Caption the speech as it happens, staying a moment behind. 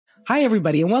Hi,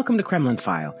 everybody, and welcome to Kremlin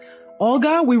File.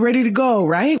 Olga, we ready to go,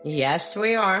 right? Yes,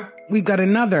 we are. We've got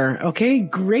another,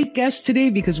 great guest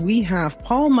today because we have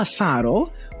Paul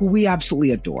Massaro, who we absolutely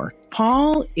adore.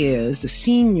 Paul is the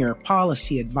Senior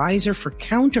Policy Advisor for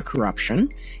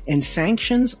Counter-Corruption and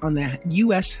Sanctions on the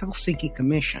U.S. Helsinki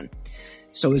Commission.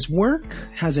 So his work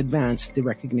has advanced the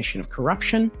recognition of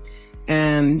corruption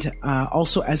and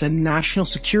also as a national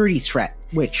security threat,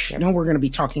 which we're going to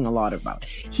be talking a lot about.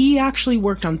 He actually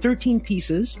worked on 13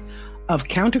 pieces of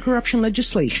counter-corruption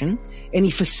legislation, and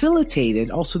he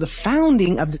facilitated also the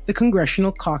founding of the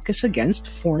Congressional Caucus Against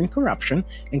Foreign Corruption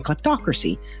and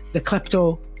Kleptocracy, the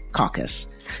Klepto Caucus,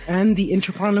 and the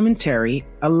Interparliamentary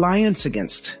Alliance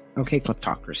Against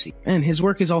Kleptocracy. And his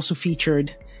work is also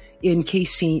featured in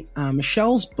Casey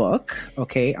Michel's book,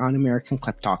 on American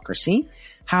Kleptocracy,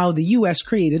 how the U.S.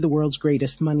 created the world's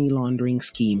greatest money laundering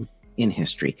scheme in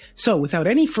history. So without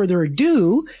any further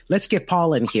ado, let's get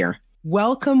Paul in here.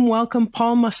 Welcome,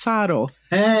 Paul Massaro.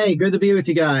 Hey, good to be with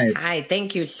you guys. Hi,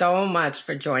 thank you so much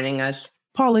for joining us.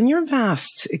 Paul, in your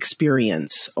vast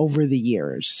experience over the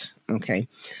years,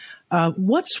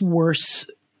 what's worse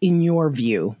in your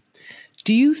view?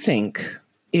 Do you think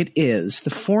it is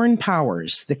the foreign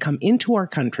powers that come into our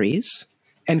countries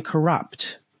and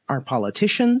corrupt our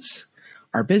politicians,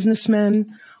 our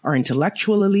businessmen, our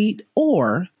intellectual elite,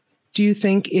 or do you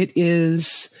think it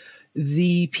is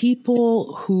the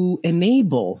people who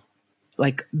enable,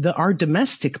 our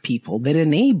domestic people that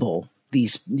enable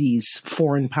these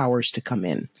foreign powers to come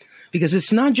in? Because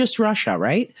it's not just Russia,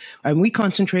 right? And we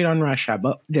concentrate on Russia,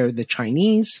 but they're the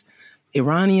Chinese,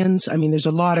 Iranians. I mean, there's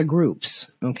a lot of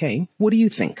groups. Okay. What do you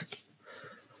think?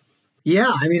 Yeah,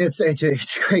 I mean, it's a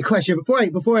great question.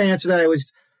 Before I answer that, I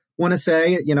want to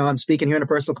say, I'm speaking here in a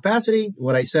personal capacity.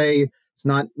 What I say is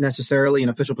not necessarily an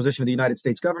official position of the United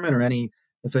States government or any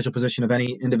official position of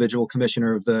any individual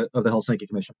commissioner of the Helsinki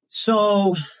Commission.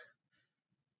 So,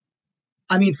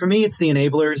 I mean, for me, it's the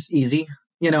enablers. Easy,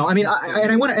 I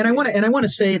want to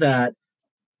say that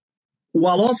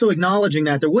while also acknowledging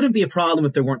that there wouldn't be a problem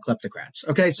if there weren't kleptocrats.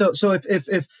 Okay, so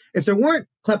if there weren't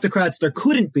kleptocrats, there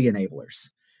couldn't be enablers,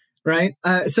 right?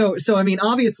 So I mean,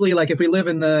 obviously, if we live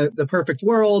in the perfect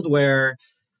world where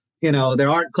there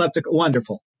aren't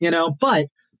wonderful, but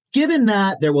given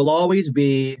that there will always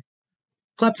be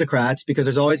kleptocrats because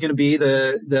there's always going to be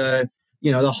the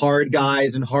hard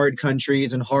guys and hard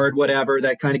countries and hard whatever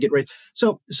that kind of get raised.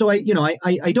 So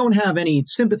I don't have any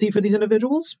sympathy for these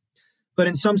individuals. But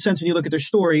in some sense, when you look at their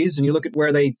stories and you look at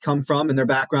where they come from and their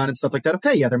background and stuff like that,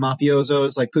 okay, yeah, they're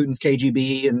mafiosos like Putin's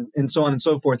KGB and so on and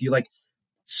so forth. You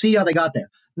see how they got there.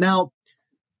 Now,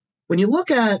 when you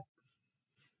look at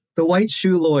the white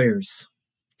shoe lawyers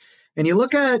and you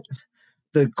look at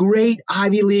the great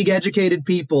Ivy League educated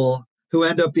people who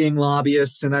end up being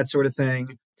lobbyists and that sort of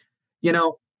thing,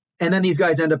 and then these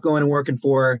guys end up going and working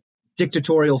for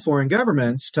dictatorial foreign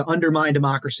governments to undermine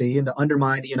democracy and to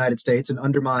undermine the United States and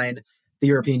undermine the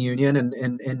European Union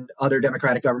and other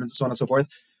democratic governments and so on and so forth.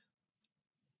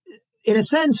 In a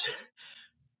sense,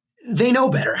 they know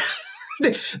better.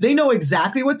 They know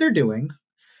exactly what they're doing.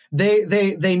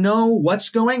 They know what's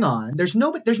going on. There's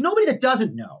nobody that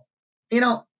doesn't know.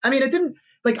 I mean, it didn't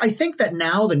I think that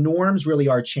now the norms really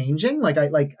are changing.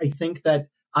 I think that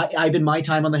I've in my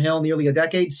time on the Hill, nearly a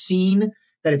decade, seen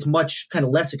that it's much kind of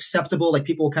less acceptable.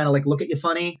 People kind of look at you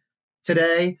funny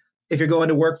today if you're going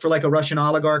to work for a Russian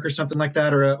oligarch or something like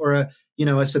that, or a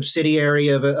subsidiary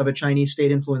of a Chinese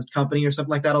state influenced company or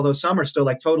something like that. Although some are still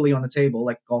totally on the table,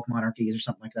 like Gulf monarchies or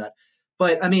something like that.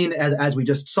 But I mean, as we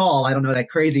just saw, I don't know, that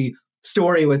crazy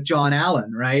story with John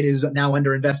Allen, right, is now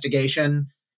under investigation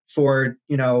for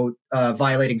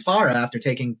violating FARA after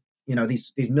taking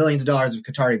these millions of dollars of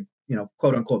Qatari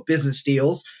quote unquote business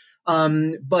deals.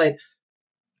 But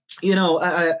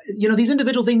these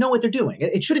individuals, they know what they're doing.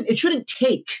 It shouldn't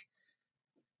take,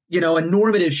 a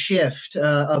normative shift,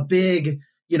 a big,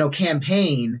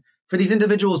 campaign for these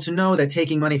individuals to know that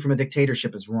taking money from a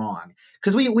dictatorship is wrong.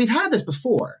 Because we've had this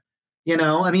before,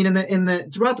 I mean,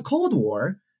 throughout the Cold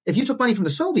War, if you took money from the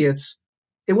Soviets,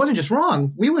 it wasn't just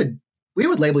wrong. We would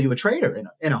label you a traitor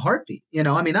in a heartbeat.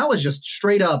 I mean, that was just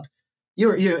straight up,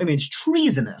 it's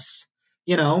treasonous,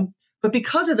 but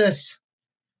because of this,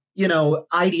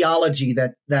 ideology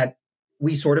that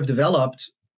we sort of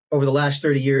developed over the last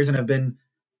 30 years and have been,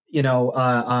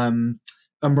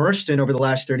 immersed in over the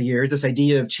last 30 years, this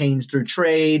idea of change through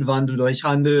trade, Wandel durch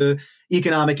Handel,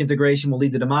 economic integration will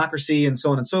lead to democracy, and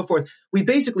so on and so forth. We've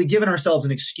basically given ourselves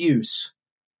an excuse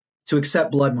to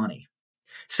accept blood money,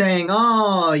 saying,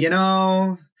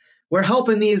 we're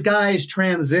helping these guys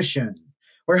transition.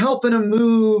 we're helping them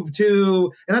move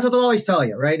to, and that's what they'll always tell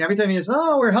you, right? And every time you say,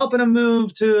 oh, we're helping them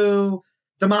move to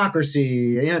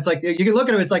democracy. It's like, you can look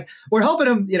at them, it's like, we're helping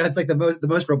them, it's like the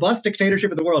most robust dictatorship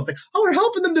in the world. It's like, oh, we're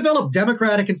helping them develop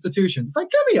democratic institutions. It's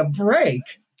like, give me a break.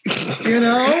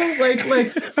 Yeah.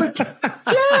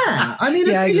 I mean,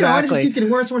 it's, exactly. It just keeps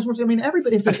getting worse and worse and worse. I mean,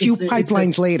 everybody, a few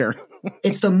pipelines later.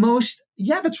 It's the most,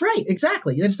 that's right.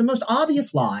 Exactly. It's the most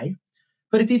obvious lie,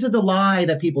 but these are the lie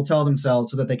that people tell themselves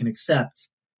so that they can accept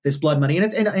this blood money.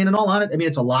 And in all honesty, I mean,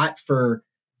 it's a lot for,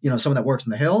 someone that works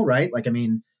in the Hill, right? Like, I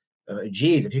mean,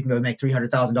 geez, if you can go make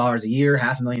 $300,000 a year,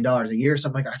 $500,000 a year,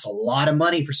 something like that, that's a lot of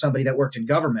money for somebody that worked in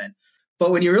government.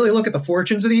 But when you really look at the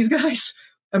fortunes of these guys,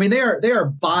 I mean, they are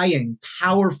buying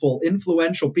powerful,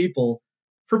 influential people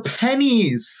for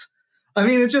pennies. I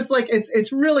mean, it's just like,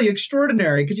 it's really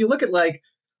extraordinary because you look at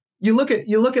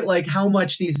how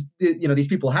much these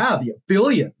people have,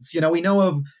 billions. We know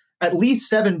of at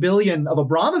least $7 billion of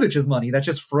Abramovich's money that's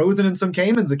just frozen in some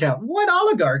Cayman's account. One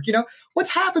oligarch,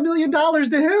 what's $500,000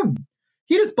 to him?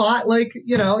 He just bought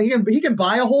he can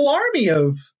buy a whole army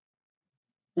of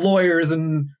lawyers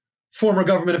and former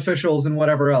government officials and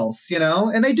whatever else,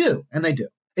 and they do.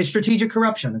 It's strategic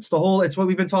corruption. It's what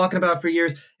we've been talking about for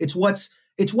years. It's what's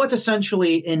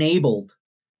essentially enabled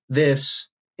this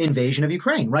invasion of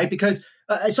Ukraine, right? Because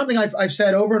something I've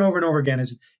said over and over and over again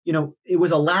is, it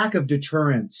was a lack of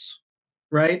deterrence,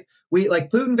 right?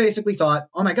 Putin basically thought,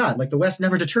 oh my God, the West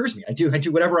never deters me. I do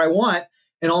whatever I want,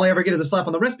 and all I ever get is a slap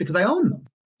on the wrist because I own them.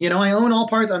 I own all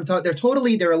parts. They're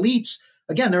elites.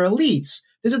 Again, they're elites.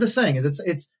 This is the thing: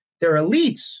 they're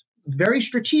elites, very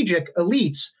strategic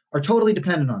elites, are totally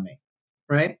dependent on me,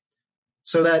 right?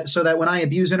 So that when I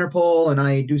abuse Interpol and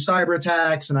I do cyber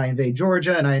attacks and I invade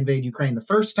Georgia and I invade Ukraine the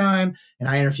first time and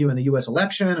I interfere in the U.S.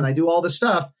 election and I do all this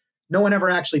stuff, no one ever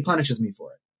actually punishes me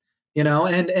for it,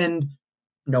 and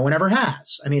no one ever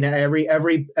has. I mean,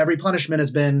 every punishment has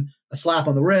been a slap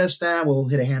on the wrist, and we'll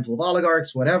hit a handful of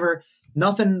oligarchs, whatever.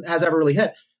 Nothing has ever really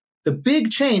hit. The big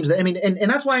change that,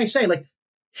 and that's why I say,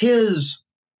 his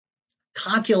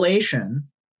calculation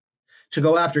to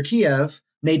go after Kiev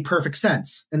made perfect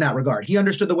sense in that regard. He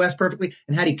understood the West perfectly.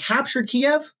 And had he captured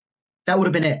Kiev, that would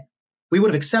have been it. We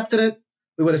would have accepted it.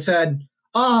 We would have said,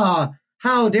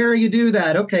 how dare you do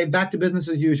that? Okay, back to business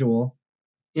as usual,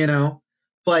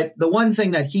 But the one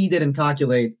thing that he didn't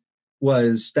calculate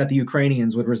was that the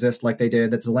Ukrainians would resist like they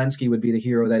did, that Zelensky would be the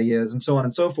hero that he is, and so on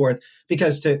and so forth.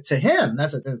 Because to him,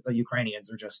 the Ukrainians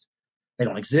are just, they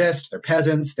don't exist. They're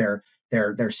peasants. They're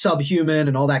subhuman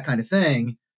and all that kind of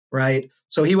thing, right?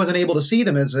 So he wasn't able to see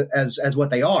them as what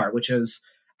they are, which is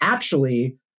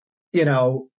actually,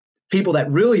 people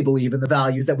that really believe in the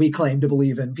values that we claim to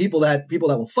believe in, people that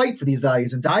will fight for these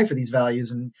values and die for these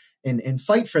values and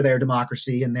fight for their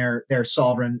democracy and their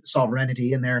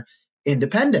sovereignty and their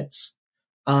independence.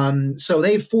 So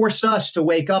they forced us to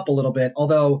wake up a little bit.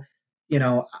 Although,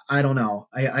 I don't know.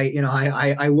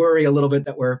 I worry a little bit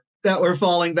that we're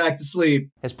falling back to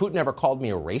sleep. Has Putin ever called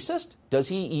me a racist? Does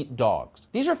he eat dogs?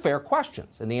 These are fair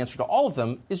questions, and the answer to all of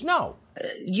them is no.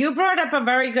 You brought up a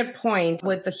very good point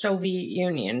with the Soviet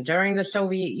Union. During the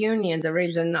Soviet Union,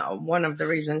 one of the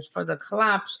reasons for the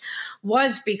collapse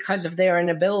was because of their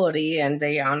inability, and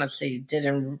they honestly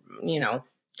didn't,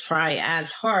 try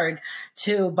as hard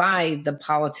to buy the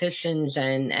politicians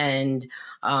and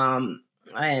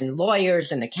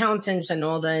lawyers and accountants and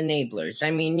all the enablers.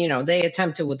 I mean, they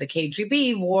attempted with the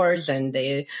KGB wars and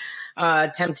they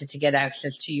attempted to get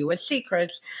access to U.S.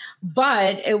 secrets,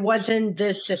 but it wasn't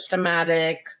this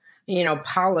systematic,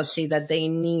 policy that they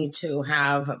need to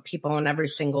have people on every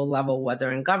single level,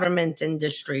 whether in government,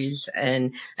 industries,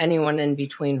 and anyone in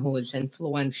between who is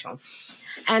influential.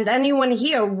 And anyone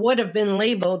here would have been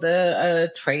labeled a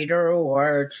traitor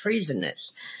or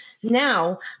treasonous.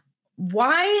 Now,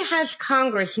 why has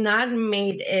Congress not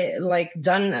made it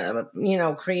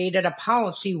created a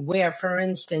policy where, for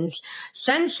instance,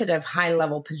 sensitive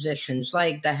high-level positions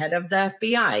like the head of the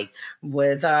FBI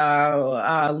with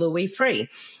Louis Freeh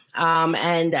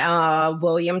and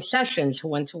William Sessions, who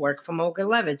went to work for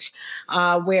Mogilevich,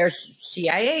 where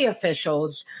CIA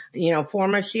officials,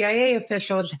 former CIA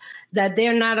officials, that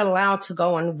they're not allowed to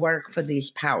go and work for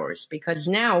these powers? Because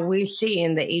now we see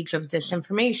in the age of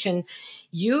disinformation,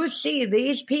 you see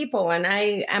these people, and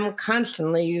I am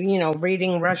constantly,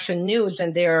 reading Russian news,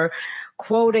 and they're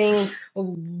quoting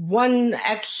one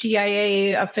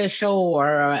ex-CIA official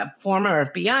or a former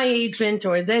FBI agent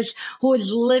or this, who is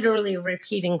literally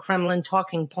repeating Kremlin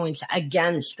talking points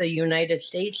against the United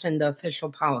States and the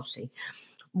official policy.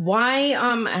 Why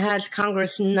has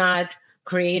Congress not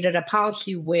created a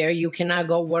policy where you cannot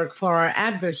go work for our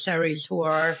adversaries who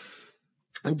are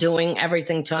doing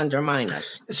everything to undermine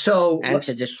us and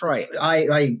to destroy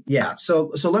us.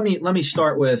 So let me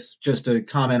start with just a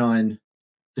comment on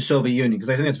the Soviet Union, because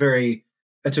I think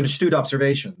it's an astute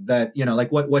observation that,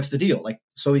 like what's the deal? Like,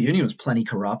 Soviet Union was plenty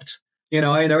corrupt. We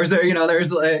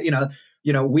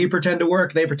pretend to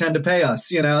work, they pretend to pay us.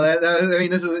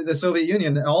 This is the Soviet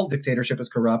Union. All dictatorship is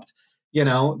corrupt.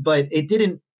 But it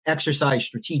didn't exercise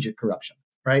strategic corruption,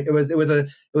 right? It was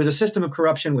a system of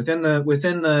corruption within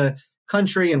the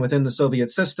country and within the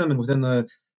Soviet system and within the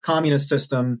communist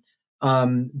system.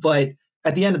 But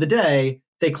at the end of the day,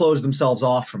 they closed themselves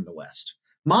off from the West.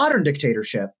 Modern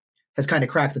dictatorship has kind of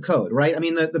cracked the code, right? I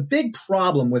mean, the big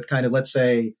problem with kind of, let's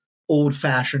say,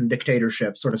 old-fashioned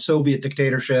dictatorship, sort of Soviet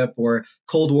dictatorship or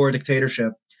Cold War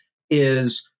dictatorship,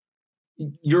 is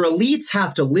your elites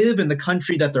have to live in the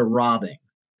country that they're robbing.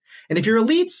 And if your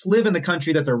elites live in the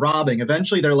country that they're robbing,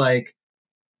 eventually they're like,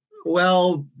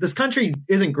 well, this country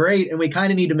isn't great and we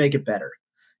kind of need to make it better.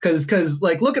 Because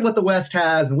like, look at what the West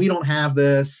has and we don't have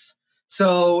this.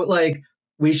 So like,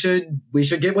 we should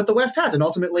get what the West has. And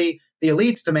ultimately the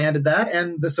elites demanded that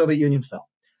and the Soviet Union fell.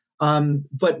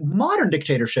 But modern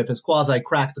dictatorship has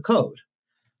quasi-cracked the code.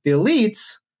 The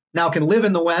elites now can live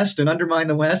in the West and undermine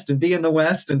the West and be in the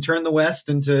West and turn the West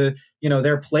into,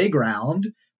 their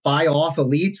playground, buy off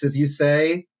elites, as you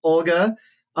say, Olga,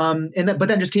 but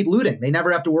then just keep looting. They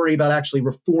never have to worry about actually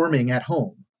reforming at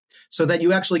home. So that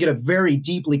you actually get a very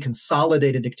deeply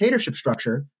consolidated dictatorship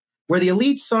structure where the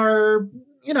elites are,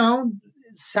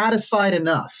 satisfied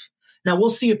enough. Now, we'll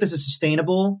see if this is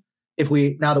sustainable.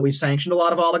 Now that we've sanctioned a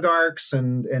lot of oligarchs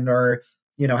and are,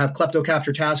 have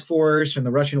klepto-capture task force and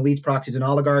the Russian elites, proxies, and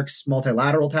oligarchs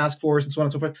multilateral task force and so on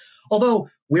and so forth. Although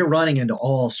we're running into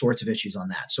all sorts of issues on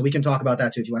that. So we can talk about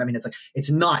that too if you want. I mean, it's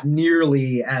not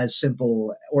nearly as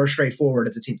simple or straightforward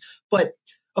as it seems. But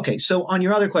okay, so on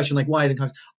your other question, like why isn't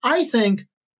Congress? I think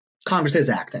Congress is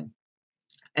acting.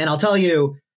 And I'll tell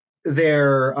you,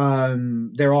 there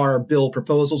are bill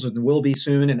proposals and will be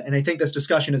soon. And I think this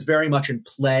discussion is very much in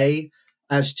play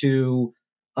as to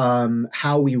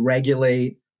how we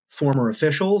regulate former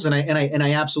officials. And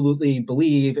I absolutely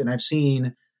believe, and I've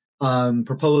seen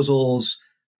proposals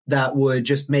that would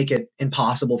just make it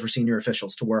impossible for senior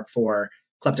officials to work for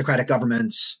kleptocratic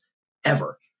governments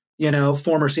ever,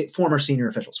 former senior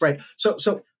officials. Right.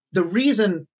 So the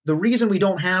reason we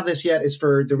don't have this yet is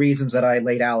for the reasons that I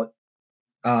laid out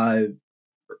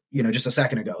just a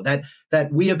second ago,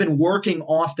 that we have been working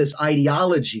off this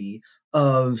ideology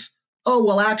of, oh,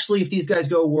 well, actually, if these guys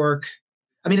go work,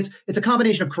 I mean, it's a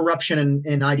combination of corruption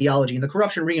and ideology, and the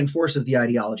corruption reinforces the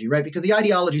ideology, right? Because the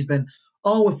ideology has been,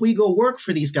 oh, if we go work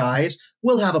for these guys,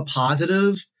 we'll have a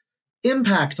positive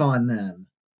impact on them.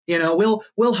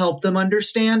 We'll help them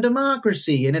understand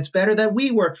democracy, and it's better that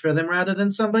we work for them rather than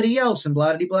somebody else, and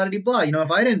blah, blah, blah, blah.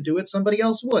 If I didn't do it, somebody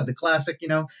else would. The classic,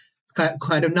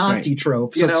 kind of Nazi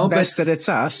trope, so it's best that it's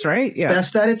us, right? Yeah. It's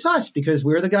best that it's us because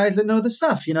we're the guys that know the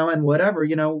stuff, and whatever,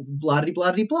 blah,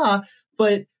 blah, blah, blah.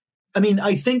 But I mean,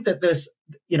 I think that this,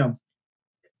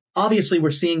 obviously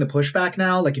we're seeing the pushback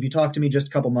now. Like if you talked to me just a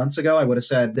couple months ago, I would have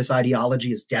said this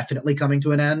ideology is definitely coming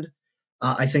to an end.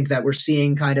 I think that we're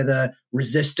seeing kind of the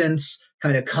resistance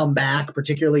kind of come back,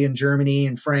 particularly in Germany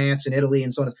and France and Italy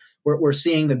and so on. We're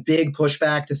seeing the big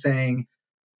pushback to saying,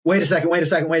 wait a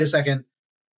second.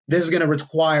 This is going to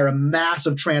require a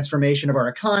massive transformation of our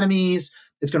economies.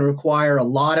 It's going to require a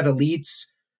lot of elites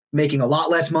making a lot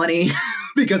less money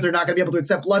because they're not going to be able to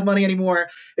accept blood money anymore.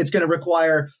 It's going to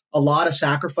require a lot of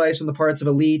sacrifice on the parts of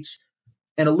elites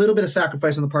and a little bit of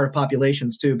sacrifice on the part of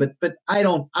populations too. But I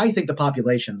think the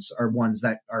populations are ones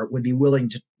that would be willing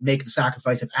to make the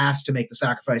sacrifice if asked to make the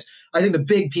sacrifice. I think the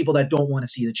big people that don't want to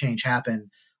see the change happen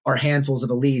are handfuls of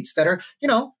elites that are,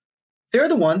 they're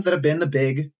the ones that have been the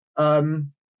big,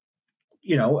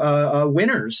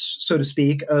 winners, so to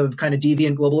speak, of kind of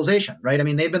deviant globalization, right? I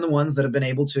mean, they've been the ones that have been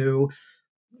able to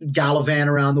gallivant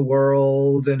around the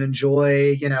world and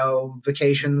enjoy,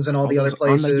 vacations and all the other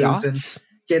places and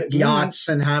get yachts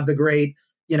and have the great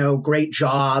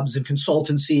jobs and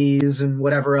consultancies and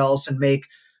whatever else and make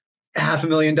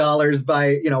 $500,000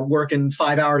 by, working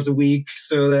 5 hours a week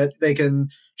so that they can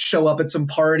show up at some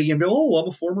party and be, oh, I'm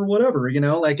a former whatever, and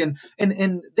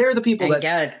they're the people that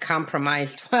get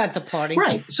compromised at the party.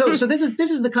 Right. So this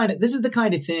is the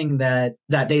kind of thing that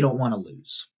they don't want to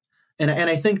lose. And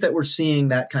I think that we're seeing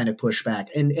that kind of pushback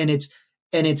and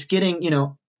it's getting,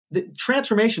 the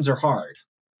transformations are hard,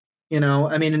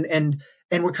 I mean, and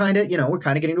we're kind of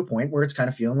getting to a point where it's kind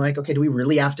of feeling like, okay, do we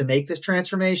really have to make this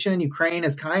transformation? Ukraine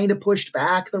has kind of pushed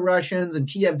back the Russians and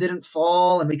Kiev didn't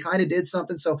fall and we kind of did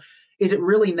something. So is it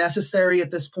really necessary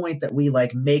at this point that we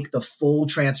like make the full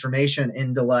transformation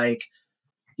into like,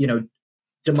 you know,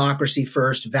 democracy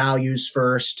first, values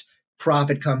first,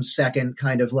 profit comes second,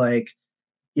 kind of like,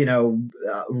 you know,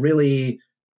 really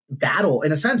battle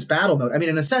mode. I mean,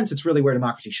 in a sense, it's really where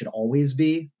democracy should always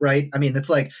be, right? I mean, it's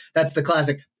like, that's the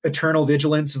classic eternal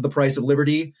vigilance is the price of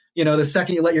liberty. You know, the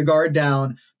second you let your guard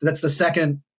down, that's the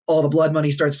second all the blood money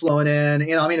starts flowing in.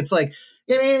 You know, I mean, it's like,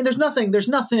 I mean, there's nothing,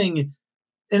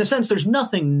 in a sense, there's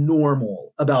nothing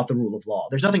normal about the rule of law.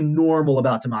 There's nothing normal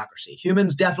about democracy.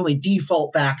 Humans definitely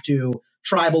default back to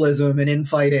tribalism and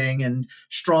infighting and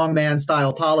strongman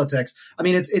style politics. I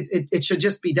mean, it should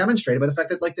just be demonstrated by the fact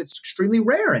that like it's extremely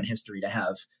rare in history to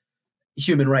have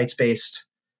human rights based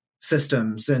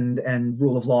systems and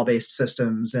rule of law based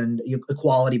systems and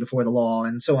equality before the law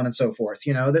and so on and so forth.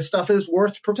 You know, this stuff is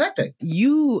worth protecting.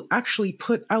 You actually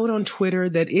put out on Twitter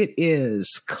that it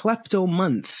is Klepto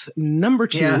Month number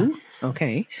 2. Yeah.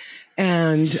 Okay.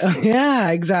 And yeah,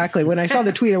 exactly. When I saw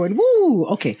the tweet, I went, woo,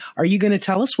 okay. Are you going to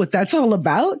tell us what that's all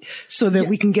about so that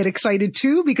we can get excited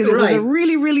too? Because it was a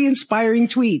really, really inspiring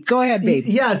tweet. Go ahead, babe.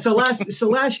 Yeah. So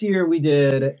last year we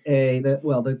did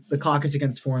the Caucus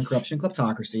Against Foreign Corruption and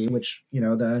Kleptocracy, which, you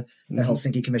know, the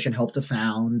Helsinki Commission helped to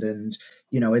found, and,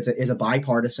 you know, is a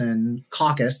bipartisan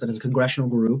caucus that is a congressional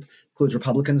group, includes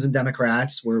Republicans and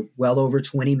Democrats. We're well over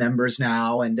 20 members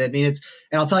now. And I mean, and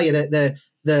I'll tell you that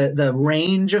the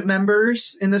range of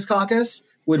members in this caucus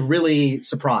would really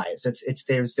surprise.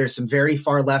 There's some very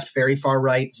far left, very far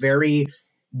right, very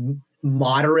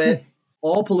moderate,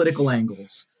 all political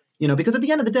angles. You know, because at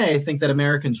the end of the day, I think that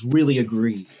Americans really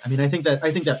agree. I mean, I think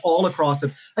that all across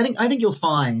I think you'll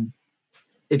find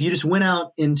if you just went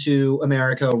out into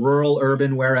America, rural,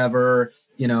 urban, wherever,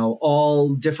 you know,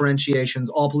 all differentiations,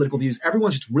 all political views,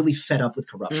 everyone's just really fed up with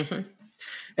corruption. Mm-hmm.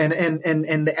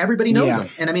 And everybody knows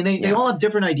it. And I mean, they all have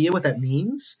different idea what that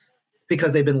means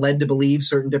because they've been led to believe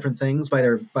certain different things by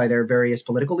their various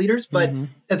political leaders. But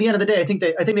at the end of the day, I think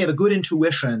they have a good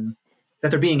intuition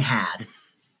that they're being had,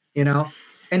 you know,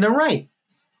 and they're right.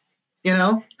 You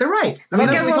know, they're right. I mean,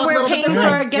 look at what we're paying for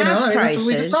our gas prices. That's what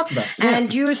we just talked about. Yeah.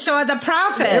 And you saw the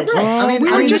profit. Yeah, right. I mean,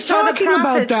 we were just talking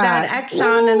about that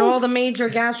Exxon and all the major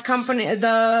gas companies,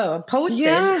 the posted.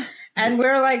 Yeah. And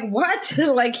we're like, what?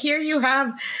 Like, here you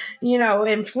have, you know,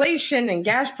 inflation and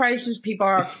gas prices. People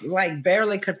are like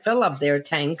barely could fill up their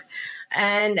tank.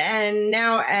 And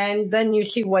then you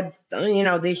see what, you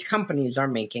know, these companies are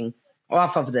making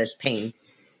off of this pain.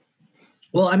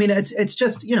 Well, I mean, it's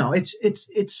just, you know, it's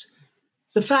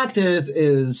the fact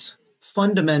is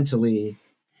fundamentally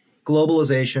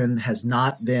globalization has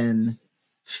not been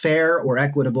fair or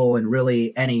equitable in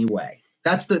really any way.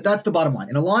 That's the bottom line.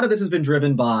 And a lot of this has been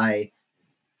driven by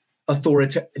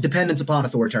dependence upon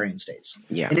authoritarian states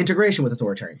and integration with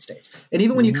authoritarian states. And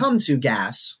even when you come to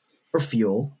gas or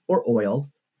fuel or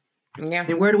oil, I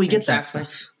mean, where do we get that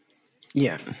stuff?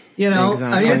 Yeah. You know,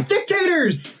 I mean, it's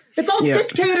dictators. It's all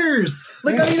dictators.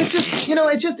 Like, I mean, it's just, you know,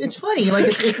 it's funny. Like,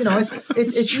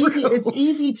 it's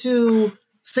easy to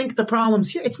think the problem's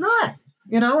here. It's not.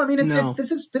 You know, I mean,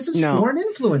 this is foreign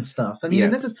influence stuff. I mean,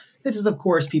 and this is of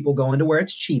course people going to where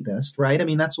it's cheapest, right? I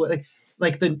mean, that's what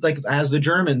like as the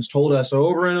Germans told us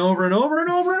over and over and over and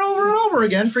over and over and over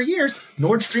again for years,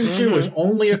 Nord Stream 2 is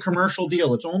only a commercial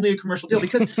deal. It's only a commercial deal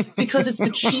because it's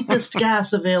the cheapest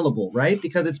gas available, right?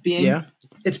 Because it's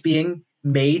being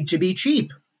made to be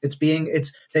cheap.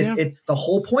 The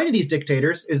whole point of these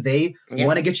dictators is they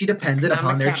want to get you dependent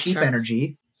upon their cheap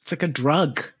energy. It's like a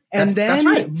drug. And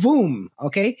then, boom,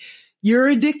 okay, you're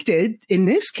addicted, in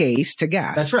this case, to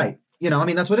gas. That's right. You know, I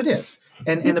mean, that's what it is.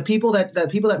 And the people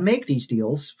that make these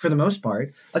deals, for the most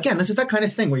part, again, this is that kind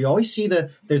of thing where you always see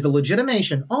there's the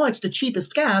legitimation. Oh, it's the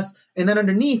cheapest gas. And then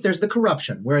underneath, there's the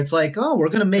corruption where it's like, oh, we're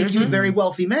going to make you a very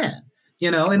wealthy man, you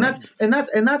know, and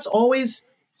that's always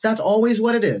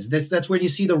what it is. That's where you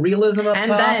see the realism up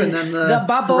top, and then the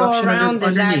bubble around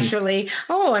is underneath. Actually,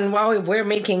 and while we're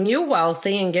making you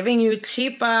wealthy and giving you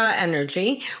cheap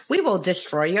energy, we will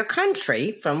destroy your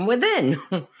country from within,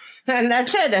 and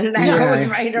that's it. And that goes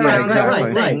right around the whole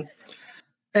thing. Right.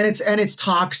 And it's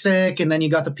toxic, and then you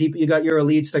got your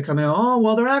elites that come in. Oh,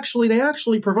 well, they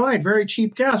actually provide very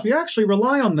cheap gas. We actually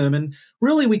rely on them, and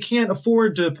really we can't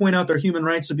afford to point out their human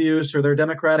rights abuse or their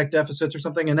democratic deficits or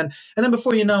something. And then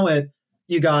before you know it,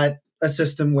 you got a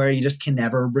system where you just can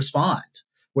never respond.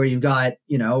 Where you've got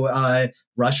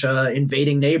Russia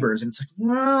invading neighbors, and it's like,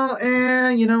 well,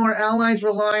 our allies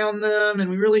rely on them, and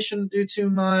we really shouldn't do too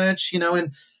much,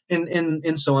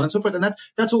 and so on and so forth. And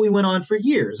that's what we went on for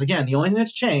years. Again, the only thing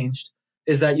that's changed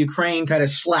is that Ukraine kind of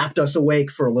slapped us awake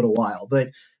for a little while. But,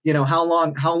 how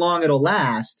long it'll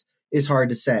last is hard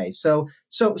to say. So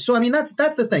I mean, that's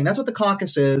the thing. That's what the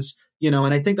caucus is,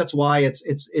 and I think that's why it's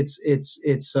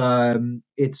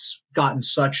gotten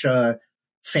such a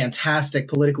fantastic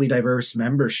politically diverse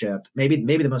membership, maybe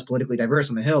the most politically diverse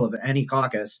on the Hill of any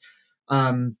caucus.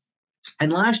 And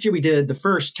last year we did the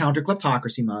first Counter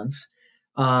Kleptocracy Month,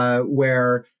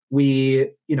 where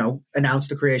we, announced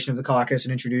the creation of the caucus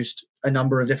and introduced a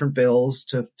number of different bills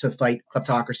to fight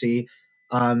kleptocracy.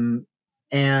 And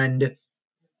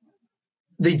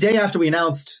the day after we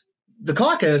announced the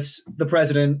caucus, the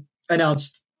president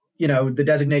announced, the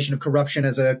designation of corruption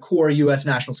as a core U.S.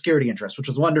 national security interest, which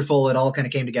was wonderful. It all kind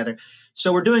of came together.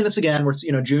 So we're doing this again.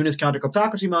 June is Counter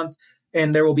Kleptocracy Month,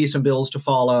 and there will be some bills to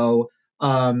follow.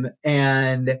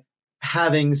 And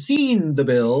having seen the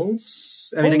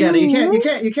bills, I mean, again, you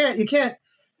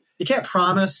can't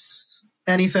promise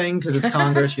anything because it's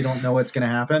Congress. You don't know what's going to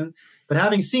happen. But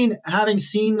having seen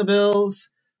the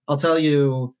bills, I'll tell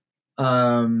you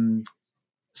some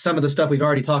of the stuff we've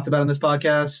already talked about on this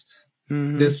podcast,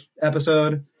 this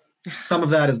episode. Some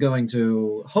of that is going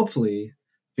to hopefully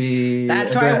be.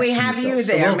 That's why we have you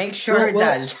there. So make sure it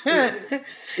does.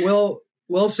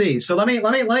 We'll see. So let me.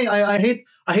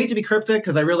 I hate to be cryptic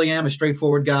because I really am a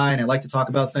straightforward guy and I like to talk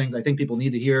about things I think people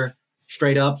need to hear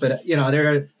straight up. But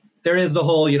there is the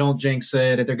whole, you don't jinx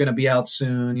it. They're going to be out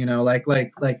soon. Like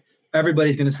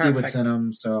everybody's going to see what's in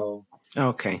them. So.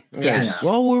 Okay. Good. Yeah.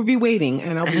 Well, we'll be waiting,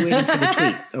 and I'll be waiting for the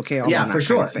tweet. Okay. Yeah, for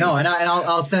sure. No, and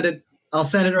I'll send it. I'll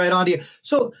send it right on to you.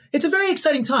 So it's a very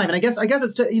exciting time, and I guess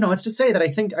it's it's to say that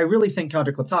I really think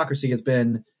Counter Kleptocracy has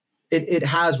been it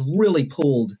has really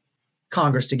pulled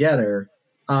Congress together,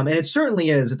 and it certainly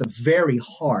is at the very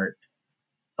heart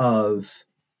of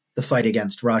the fight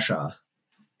against Russia,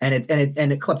 and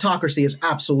kleptocracy is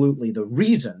absolutely the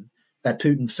reason that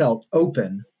Putin felt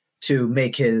open to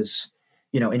make his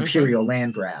imperial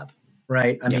land grab,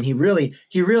 right? I mean, he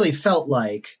really felt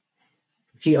like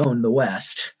he owned the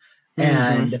West,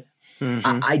 and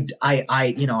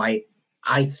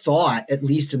I thought, at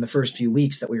least in the first few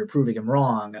weeks, that we were proving him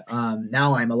wrong.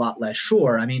 Now I'm a lot less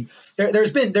sure. I mean,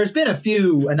 there's been a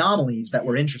few anomalies that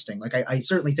were interesting. Like I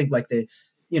certainly think like to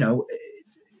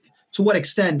what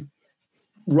extent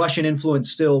Russian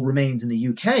influence still remains in the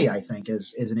UK, I think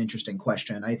is an interesting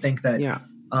question. I think that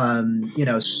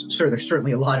there's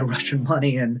certainly a lot of Russian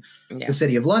money in the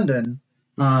city of London,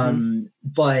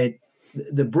 but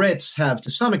the Brits have, to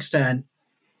some extent,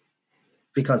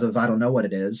 because of, I don't know what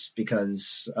it is,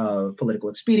 because of political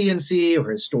expediency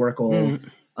or historical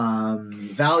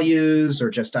values or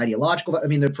just ideological, I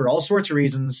mean, for all sorts of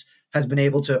reasons, has been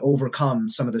able to overcome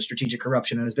some of the strategic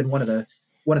corruption and has been one of the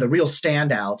real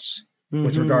standouts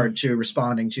with regard to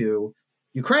responding to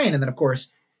Ukraine. And then, of course,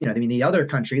 the other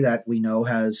country that we know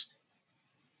has,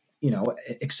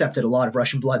 accepted a lot of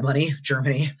Russian blood money,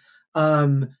 Germany,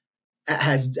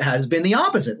 has been the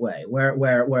opposite way,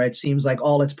 where it seems like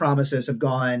all its promises have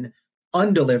gone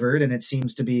undelivered, and it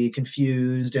seems to be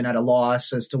confused and at a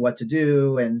loss as to what to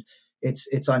do, and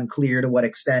it's unclear to what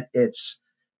extent it's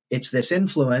this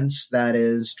influence that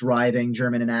is driving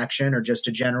German inaction or just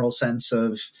a general sense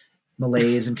of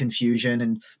malaise and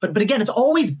confusion. But again, it's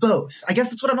always both. I guess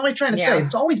that's what I'm always trying to say.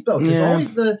 It's always both. There's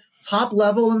always the top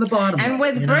level and the bottom and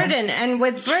level. With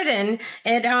Britain,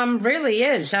 it really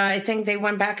is. I think they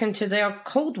went back into their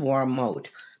Cold War mode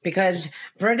because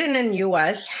Britain and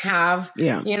U.S. have,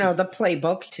 the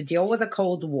playbooks to deal with the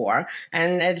Cold War.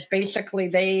 And it's basically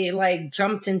they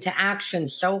jumped into action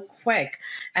so quick.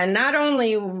 And not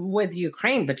only with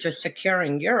Ukraine, but just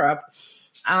securing Europe.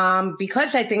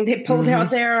 Because I think they pulled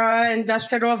out their and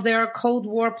dusted off their Cold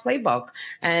War playbook.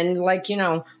 And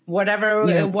whatever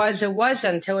it was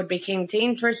until it became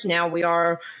dangerous. Now we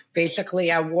are basically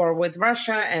at war with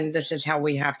Russia, and this is how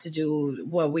we have to do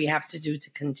what we have to do to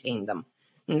contain them.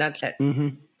 And that's it.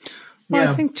 Well,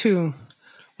 I think too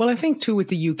with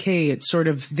the UK, it's sort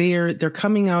of they're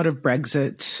coming out of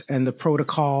Brexit and the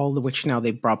protocol, which now they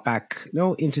brought back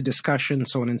into discussion,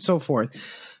 so on and so forth.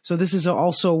 So this is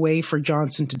also a way for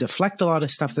Johnson to deflect a lot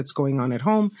of stuff that's going on at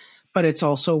home, but it's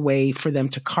also a way for them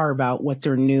to carve out what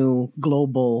their new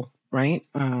global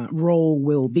role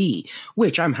will be,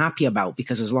 which I'm happy about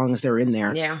because as long as they're in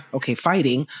there,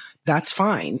 fighting, that's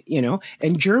fine,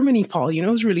 And Germany, Paul, it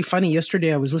was really funny.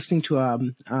 Yesterday I was listening to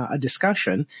a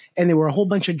discussion, and there were a whole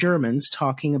bunch of Germans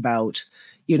talking about,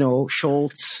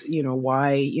 Scholz,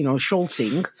 why,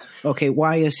 Scholzing,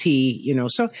 why is he,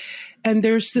 so. And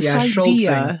there's this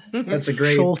idea. Scholzing. That's a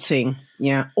great Scholzing,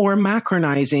 or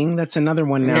Macronizing. That's another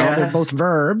one now. Yeah. They're both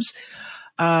verbs.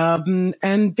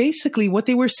 And basically, what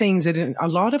they were saying is that in a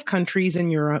lot of countries in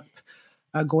Europe,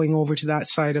 going over to that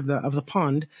side of the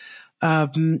pond, a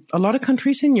lot of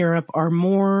countries in Europe are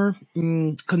more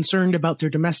concerned about their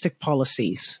domestic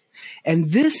policies.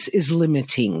 And this is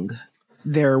limiting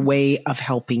their way of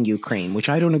helping Ukraine, which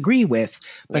I don't agree with,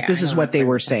 but this is what they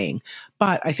were saying.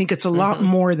 But I think it's a lot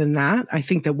more than that. I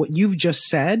think that what you've just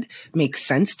said makes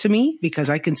sense to me because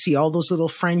I can see all those little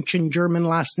French and German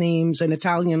last names and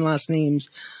Italian last names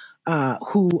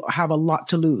who have a lot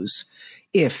to lose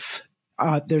if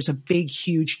there's a big,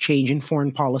 huge change in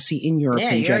foreign policy in Europe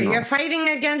in general. You're fighting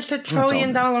against $1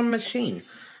 trillion machine.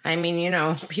 I mean, you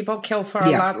know, people kill for a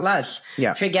lot less.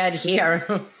 Yeah. Forget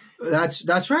here.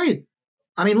 That's right.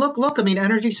 I mean, look. I mean,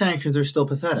 energy sanctions are still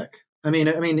pathetic. I mean,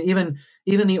 even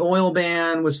the oil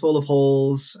ban was full of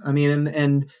holes. I mean,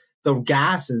 and the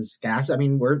gas. I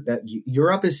mean,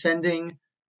 Europe is sending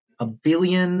 €1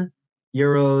 billion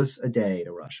a day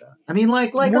to Russia. I mean,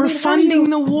 we're funding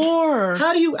the war.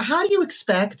 How do you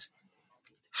expect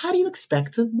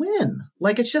to win?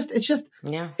 Like,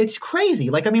 it's crazy.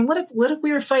 Like, I mean, what if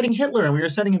we were fighting Hitler and we were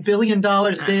sending $1 billion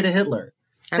a day to Hitler?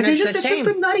 And like, it's just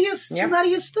the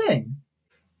nuttiest thing.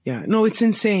 Yeah, no, it's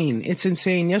insane. It's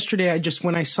insane. Yesterday,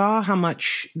 when I saw how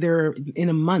much they're in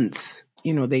a month,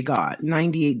 you know, they got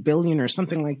 98 billion or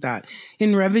something like that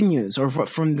in revenues or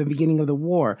from the beginning of the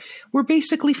war. We're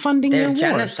basically funding their war.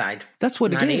 Genocide. That's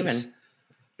what it is. Even.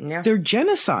 Yeah. They're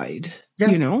genocide. Yeah.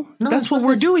 You know, that's what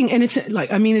we're doing. And it's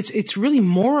like, I mean, it's really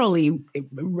morally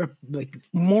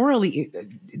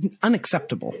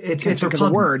unacceptable. It's think of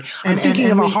the word. I'm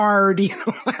thinking of a hard,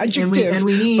 adjective. And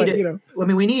we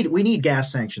need, we need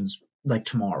gas sanctions like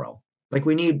tomorrow. Like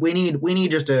we need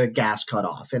just a gas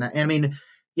cutoff. And I mean,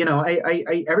 you know,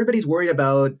 I everybody's worried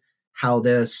about how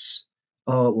this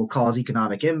will cause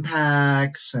economic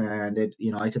impacts and it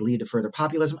could lead to further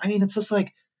populism. I mean, it's just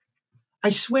like, I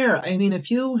swear, I mean,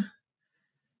 if you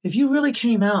really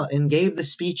came out and gave the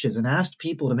speeches and asked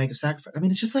people to make the sacrifice, I mean,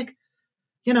 it's just like,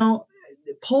 you know,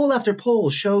 poll after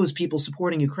poll shows people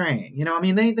supporting Ukraine. You know, I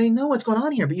mean, they know what's going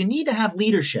on here, but you need to have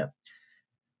leadership.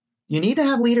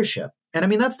 And I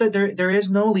mean, that's that there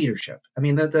is no leadership. I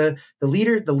mean, the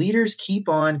leaders keep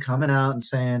on coming out and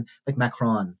saying, like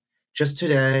Macron just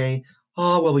today,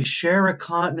 oh, well, we share a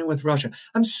continent with Russia.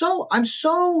 I'm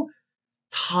so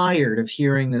tired of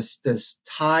hearing this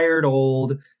tired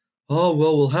old, oh,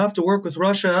 well, we'll have to work with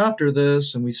Russia after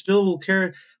this and we still will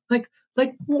care.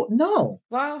 No.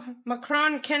 Well,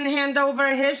 Macron can hand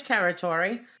over his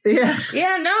territory. Yeah.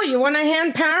 Yeah, no, you want to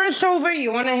hand Paris over?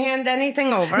 You want to hand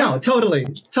anything over? No, totally.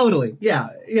 Yeah.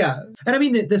 And I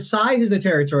mean, the size of the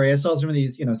territory, I saw some of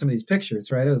these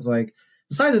pictures, right? It was like,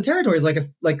 the size of the territory is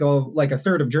like a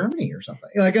third of Germany or something.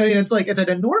 Like, I mean, it's an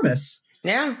enormous...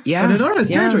 Yeah. An enormous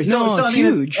territory. So it's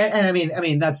huge. I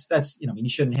mean, that's you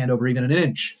shouldn't hand over even an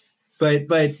inch. But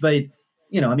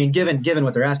you know, I mean, given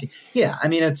what they're asking, yeah, I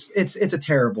mean, it's a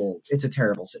terrible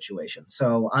situation.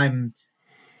 So I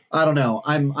don't know.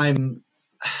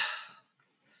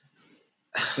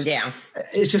 Yeah.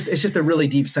 It's just a really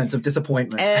deep sense of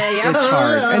disappointment. It's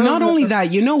hard. And not only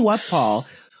that, you know what, Paul?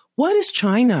 What is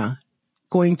China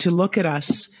going to look at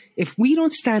us if we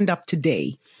don't stand up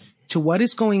today to what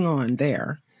is going on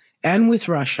there and with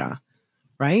Russia,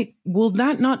 right? Will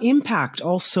that not impact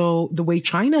also the way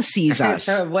China sees us?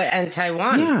 And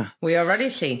Taiwan. Yeah. We already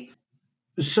see.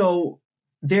 So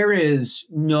there is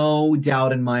no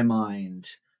doubt in my mind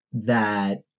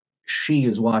that she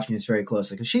is watching this very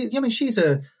closely because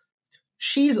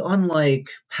she's unlike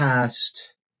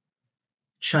past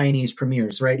Chinese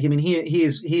premiers, right? I mean, he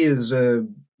is a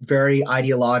very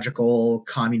ideological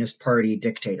Communist Party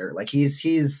dictator. Like he's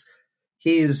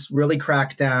really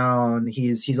cracked down.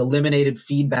 He's eliminated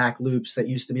feedback loops that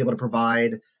used to be able to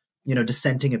provide,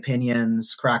 dissenting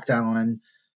opinions, cracked down on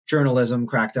journalism,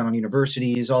 cracked down on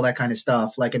universities, all that kind of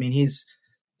stuff. Like, I mean, he's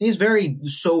very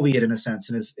Soviet in a sense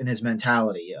in his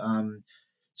mentality.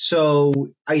 So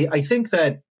I think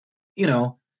that,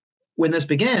 when this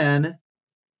began,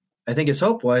 I think his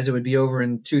hope was it would be over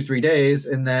in 2-3 days,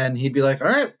 and then he'd be like, all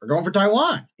right, we're going for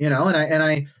Taiwan,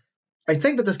 and I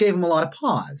think that this gave him a lot of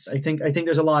pause. I think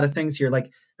there's a lot of things here,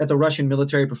 like that the Russian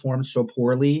military performed so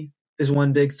poorly is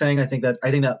one big thing. I think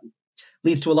that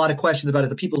leads to a lot of questions about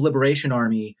the People's Liberation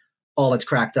Army, all it's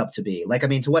cracked up to be. Like, I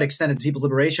mean, to what extent is the People's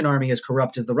Liberation Army as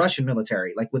corrupt as the Russian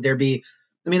military? Like, would there be?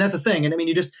 I mean, that's the thing. And I mean,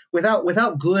 you just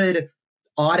without good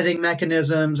auditing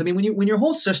mechanisms. I mean, when your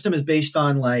whole system is based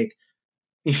on like,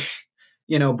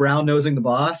 brown nosing the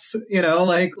boss,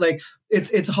 like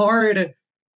it's hard.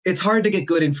 It's hard to get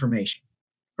good information,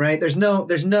 right? There's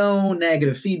no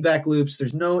negative feedback loops.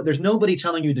 There's nobody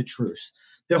telling you the truth.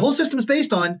 Their whole system is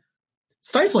based on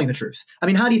stifling the truth. I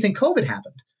mean, how do you think COVID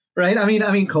happened, right? I mean,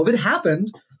 COVID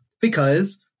happened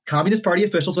because Communist Party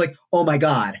officials were like, oh my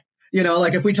God,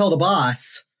 like if we tell the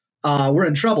boss, we're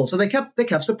in trouble. So they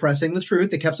kept suppressing the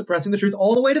truth. They kept suppressing the truth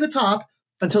all the way to the top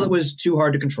until it was too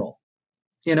hard to control.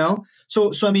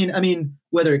 So I mean,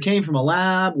 whether it came from a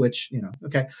lab, which,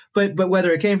 okay, but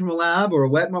whether it came from a lab or a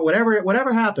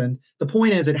whatever happened, the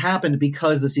point is it happened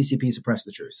because the CCP suppressed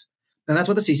the truth. And that's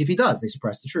what the CCP does. They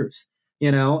suppress the truth,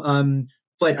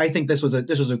 but I think this was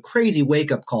a crazy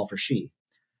wake up call for Xi.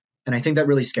 And I think that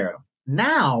really scared him.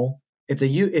 Now, if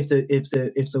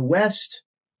the West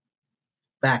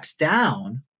backs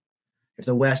down, if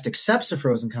the West accepts a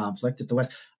frozen conflict,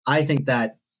 I think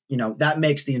that, that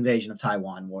makes the invasion of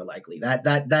Taiwan more likely.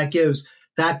 That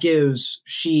gives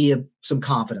Xi some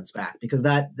confidence back, because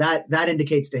that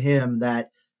indicates to him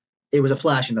that it was a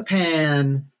flash in the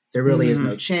pan. There really is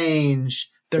no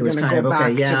change. They're going to go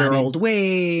back to their old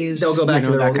ways. They'll go back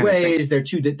to their old ways. They're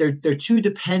too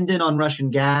dependent on Russian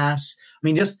gas. I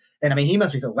mean, he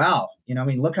must be saying, wow,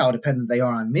 look how dependent they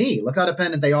are on me. Look how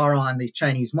dependent they are on the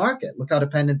Chinese market. Look how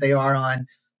dependent they are on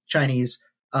Chinese,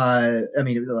 like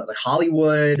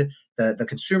Hollywood, the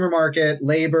consumer market,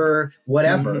 labor,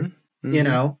 whatever,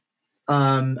 there's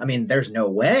no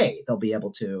way they'll be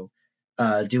able to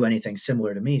do anything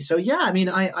similar to me. So, yeah,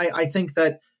 I think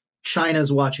that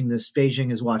China's watching this.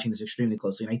 Beijing is watching this extremely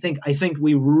closely. And I think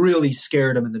we really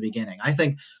scared them in the beginning. I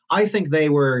think they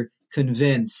were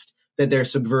convinced that their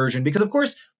subversion, because of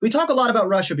course we talk a lot about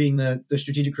Russia being the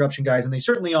strategic corruption guys, and they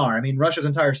certainly are. I mean, Russia's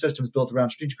entire system is built around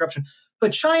strategic corruption,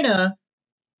 but China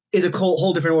is a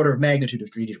whole different order of magnitude of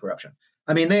strategic corruption.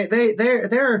 I mean,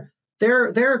 their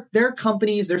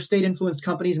companies, their state influenced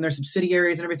companies and their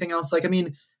subsidiaries and everything else.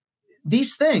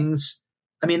 These things,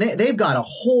 they've got a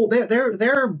whole, their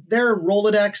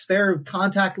Rolodex, their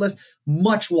contact list,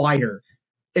 much wider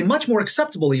and much more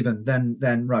acceptable even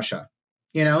than Russia,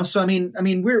 So,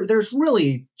 there's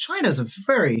really, China's a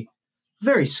very,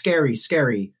 very scary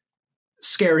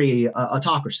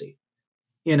autocracy,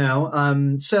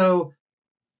 So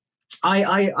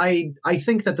I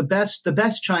think that the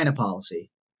best China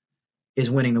policy is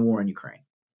winning the war in Ukraine,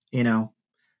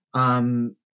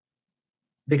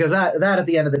 because that at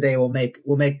the end of the day will make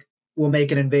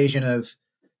an invasion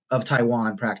of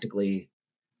Taiwan practically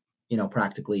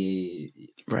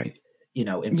right.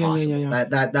 Impossible. Yeah.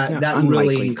 That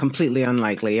unlikely, really completely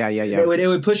unlikely. Yeah. It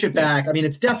would push it back.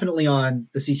 It's definitely on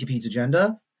the CCP's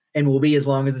agenda and will be as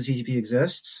long as the CCP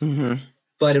exists. Mm-hmm.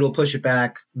 But it'll push it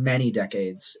back many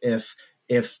decades if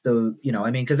because they're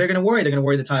going to worry. They're going to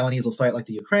worry the Taiwanese will fight like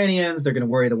the Ukrainians. They're going to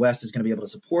worry the West is going to be able to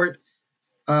support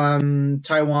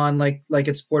Taiwan like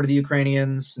it supported the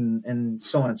Ukrainians and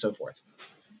so on and so forth.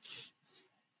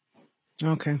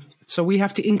 Okay. So we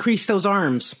have to increase those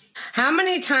arms. How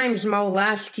many times, Mo,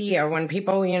 last year when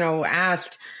people,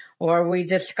 asked or we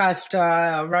discussed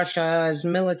Russia's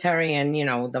military and,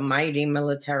 the mighty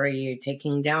military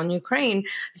taking down Ukraine,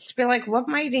 it's to be like, what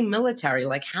mighty military?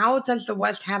 Like, how does the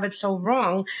West have it so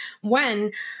wrong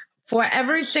when for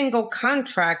every single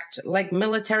contract, like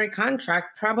military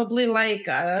contract, probably like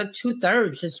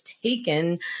 2/3 is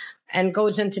taken and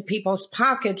goes into people's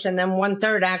pockets, and then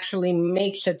 1/3 actually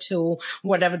makes it to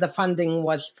whatever the funding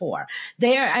was for.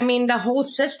 The whole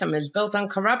system is built on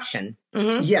corruption.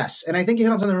 Mm-hmm. Yes, and I think you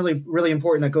hit on something really, really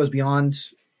important that goes beyond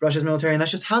Russia's military, and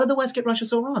that's just, how did the West get Russia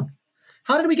so wrong?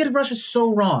 How did we get Russia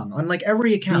so wrong on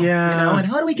every account? Yeah. And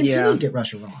how do we continue to get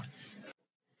Russia wrong?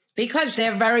 Because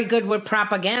they're very good with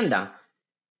propaganda.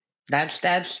 That's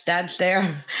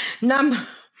their number.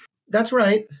 That's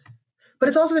right. But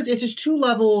it's also, it's just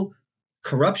two-level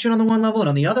corruption on the one level, and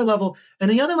on the other level,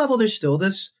 there's still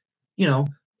this,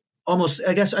 almost,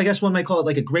 I guess one might call it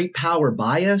like a great power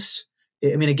bias.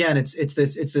 Again, it's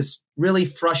this really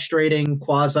frustrating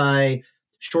quasi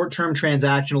short-term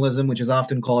transactionalism, which is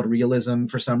often called realism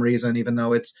for some reason, even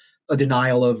though it's a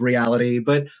denial of reality.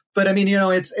 But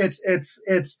it's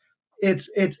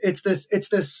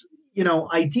this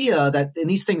idea that, and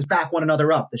these things back one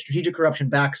another up. The strategic corruption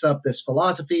backs up this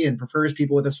philosophy and prefers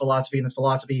people with this philosophy, and this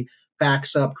philosophy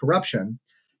backs up corruption.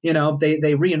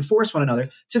 They reinforce one another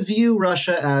to view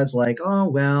Russia as like, oh,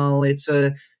 well, it's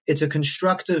a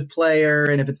constructive player.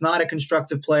 And if it's not a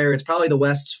constructive player, it's probably the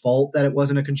West's fault that it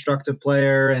wasn't a constructive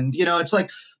player. And, it's like,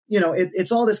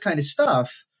 it's all this kind of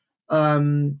stuff.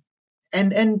 And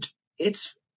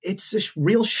it's just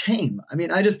real shame. And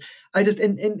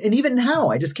even now,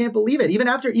 I just can't believe it. Even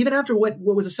after what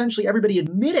was essentially everybody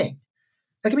admitting,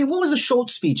 what was the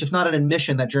Schultz speech, if not an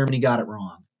admission that Germany got it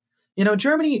wrong?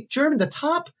 Germany,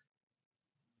 the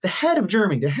head of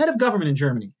Germany, the head of government in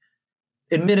Germany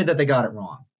admitted that they got it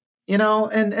wrong,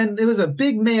 and it was a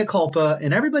big mea culpa,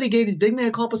 and everybody gave these big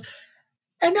mea culpas.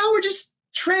 And now we're just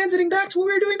transiting back to what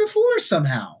we were doing before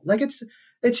somehow. Like it's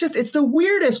the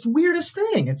weirdest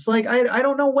thing. It's like, I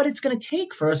don't know what it's going to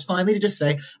take for us finally to just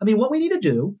say, I mean, what we need to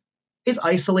do is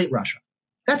isolate Russia.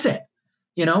 That's it.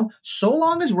 So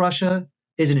long as Russia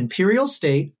is an imperial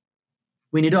state,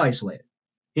 we need to isolate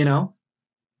it.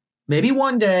 Maybe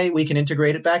one day we can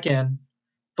integrate it back in,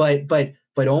 but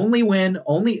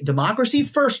only democracy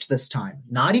first this time,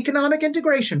 not economic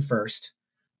integration first,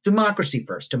 democracy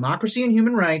first, democracy and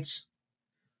human rights.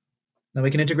 Then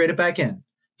we can integrate it back in.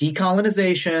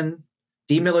 Decolonization,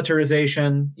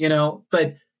 demilitarization,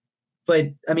 but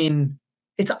I mean,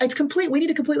 it's complete. We need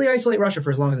to completely isolate Russia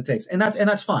for as long as it takes. And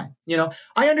that's fine.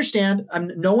 I understand.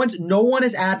 No one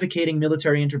is advocating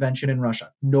military intervention in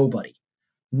Russia. Nobody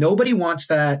wants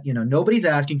that. Nobody's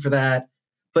asking for that.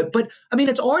 But I mean,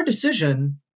 it's our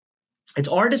decision. It's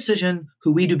our decision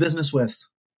who we do business with.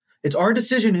 It's our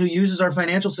decision who uses our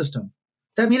financial system.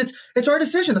 I mean, it's our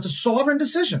decision. That's a sovereign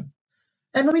decision.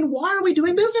 And I mean, why are we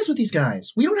doing business with these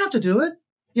guys? We don't have to do it.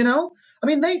 I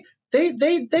mean, they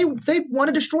want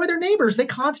to destroy their neighbors. They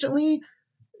constantly,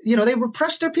 they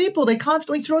repress their people. They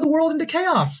constantly throw the world into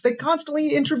chaos. They constantly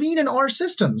intervene in our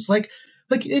systems. Like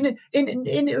in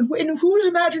whose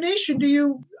imagination do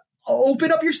you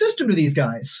open up your system to these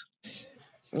guys?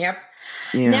 Yep.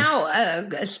 Yeah. Now,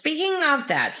 speaking of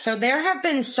that, so there have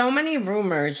been so many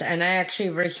rumors, and I actually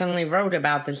recently wrote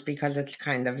about this because it's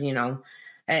kind of,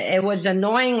 it was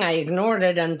annoying. I ignored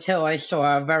it until I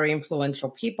saw very influential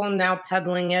people now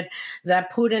peddling it,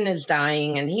 that Putin is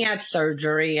dying and he had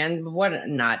surgery and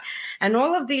whatnot. And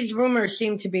all of these rumors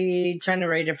seem to be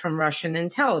generated from Russian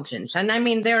intelligence. And I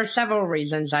mean, there are several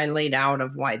reasons I laid out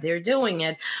of why they're doing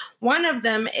it. One of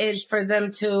them is for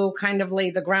them to kind of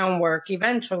lay the groundwork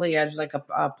eventually as like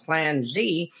a plan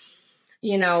Z,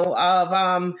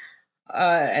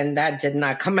 and that did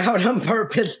not come out on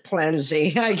purpose, Plan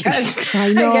Z, I guess.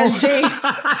 I know.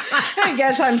 I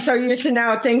guess I'm so used to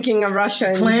now thinking of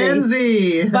Russia and Plan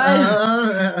Z.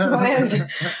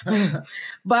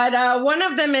 But one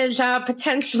of them is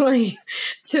potentially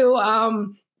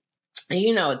to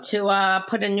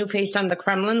put a new face on the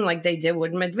Kremlin like they did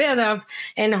with Medvedev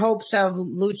in hopes of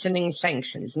loosening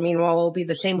sanctions. Meanwhile, it will be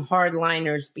the same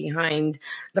hardliners behind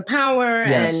the power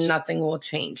and nothing will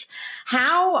change.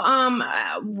 How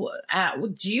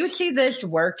do you see this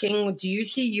working? Do you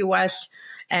see U.S.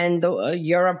 and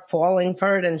Europe falling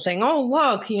for it and saying, oh,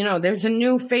 look, there's a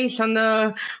new face on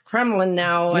the Kremlin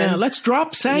now. Yeah, and let's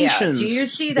drop sanctions. Yeah. Do you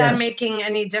see that making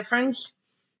any difference?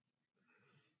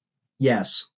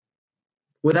 Yes.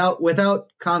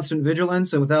 Without constant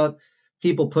vigilance and without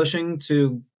people pushing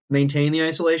to maintain the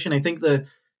isolation, I think the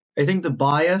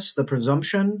bias, the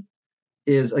presumption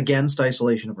is against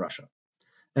isolation of Russia.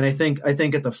 And I think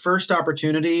at the first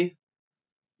opportunity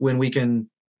when we can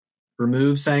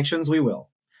remove sanctions, we will.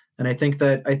 And I think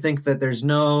that there's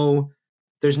no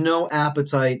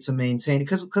appetite to maintain,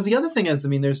 because the other thing is, I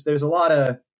mean, there's a lot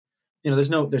of, there's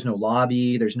no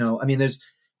lobby, there's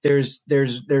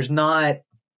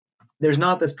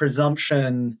not this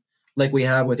presumption like we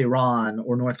have with Iran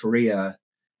or North Korea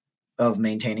of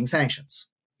maintaining sanctions.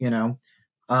 I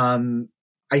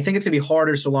think it's going to be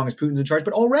harder so long as Putin's in charge.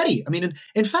 But already, I mean,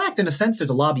 in fact, in a sense, there's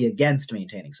a lobby against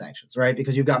maintaining sanctions, right?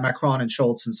 Because you've got Macron and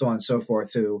Schultz and so on and so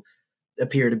forth who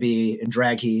appear to be, and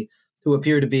Draghi, who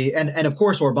appear to be, and of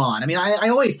course Orban. I mean, I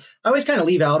always kind of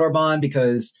leave out Orban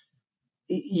because,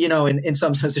 in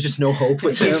some sense, there's just no hope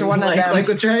with him. Like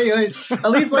with Draghi,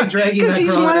 at least like Draghi, because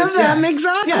he's one of them,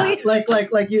 exactly. Yeah, with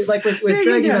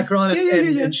Draghi, Macron,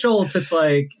 and Schultz, it's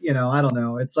like, I don't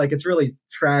know. It's like, it's really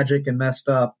tragic and messed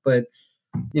up, but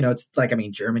it's like, I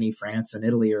mean, Germany, France, and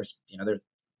Italy are, they're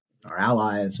our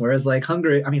allies, whereas like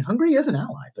Hungary is an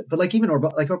ally, but like even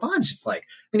Orban's just like,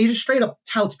 I mean, he just straight up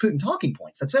touts Putin talking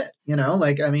points. That's it,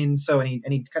 I mean, so and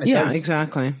he kind of does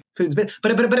exactly Putin's bit,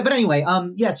 but anyway,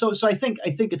 so I think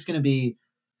it's going to be.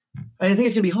 I think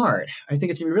it's going to be hard. I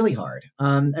think it's going to be really hard.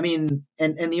 I mean,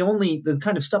 and the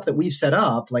kind of stuff that we've set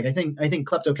up, like I think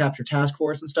Klepto Capture Task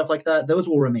Force and stuff like that, those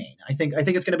will remain. I think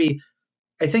it's going to be.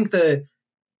 I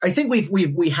think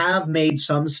we have made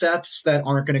some steps that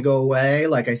aren't going to go away.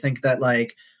 Like I think that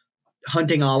like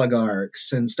hunting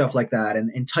oligarchs and stuff like that,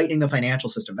 and tightening the financial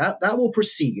system that will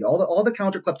proceed. All the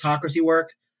counter kleptocracy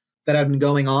work that had been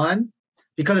going on,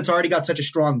 because it's already got such a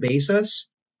strong basis.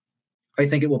 I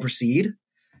think it will proceed.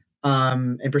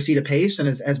 And proceed apace and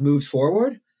has moved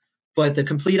forward. But the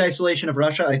complete isolation of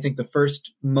Russia, I think the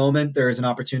first moment there is an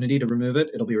opportunity to remove it,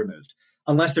 it'll be removed.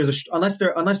 Unless there is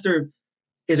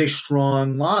a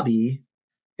strong lobby,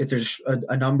 if there's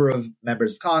a number of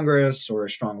members of Congress or a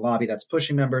strong lobby that's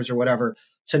pushing members or whatever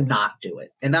to not do it.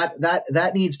 And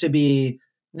that needs to be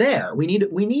there. We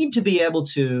need to be able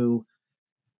to,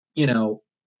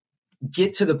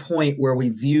 get to the point where we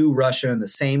view Russia in the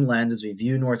same lens as we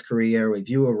view North Korea or we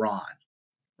view Iran,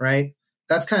 right?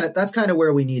 That's kind of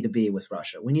where we need to be with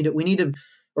Russia. We need to,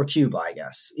 or Cuba, I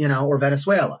guess, or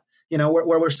Venezuela, where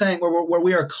we're saying where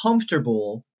we are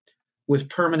comfortable with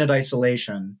permanent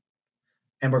isolation,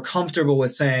 and we're comfortable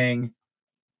with saying,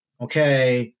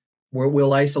 okay,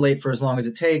 we'll isolate for as long as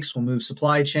it takes. We'll move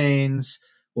supply chains.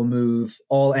 We'll move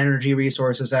all energy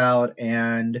resources out,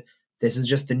 and this is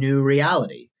just the new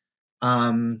reality.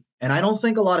 And I don't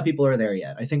think a lot of people are there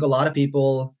yet. I think a lot of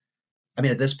people,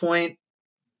 at this point,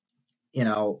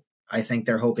 I think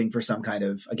they're hoping for some kind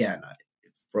of, again,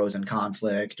 frozen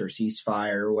conflict or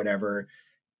ceasefire or whatever,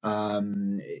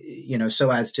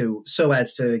 so as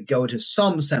to go to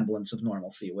some semblance of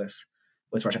normalcy with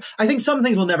Russia. I think some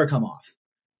things will never come off,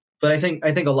 but I think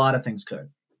a lot of things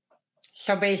could.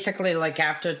 So basically, like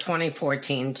after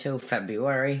 2014 to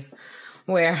February,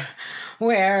 where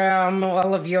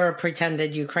all of Europe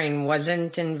pretended Ukraine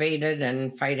wasn't invaded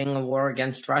and fighting a war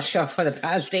against Russia for the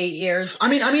past 8 years.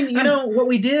 What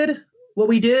we did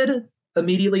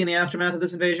immediately in the aftermath of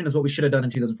this invasion is what we should have done in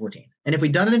 2014. And if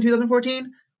we'd done it in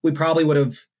 2014, we probably would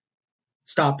have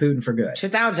stopped Putin for good.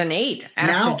 2008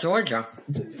 after Georgia.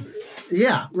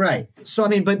 Yeah, right. So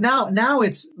but now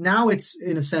it's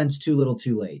in a sense too little,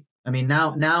 too late.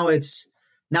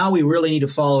 Now we really need to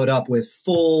follow it up with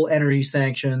full energy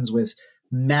sanctions, with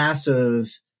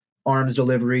massive arms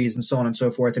deliveries, and so on and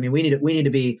so forth. We need to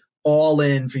be all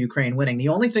in for Ukraine winning. The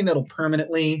only thing that'll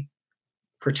permanently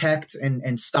protect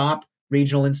and stop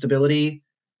regional instability,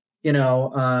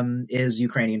 is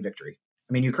Ukrainian victory.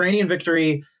 Ukrainian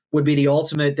victory would be the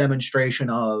ultimate demonstration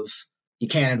of you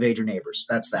can't invade your neighbors.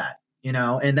 That's that,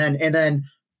 and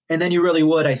then you really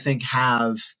would, I think,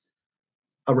 have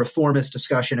a reformist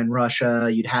discussion in Russia.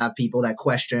 You'd have people that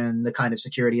question the kind of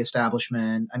security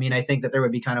establishment. I think that there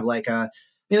would be kind of like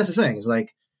that's the thing, is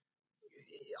like,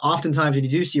 oftentimes when you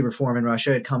do see reform in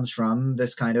Russia, it comes from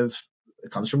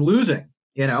losing,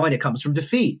 and it comes from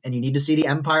defeat, and you need to see the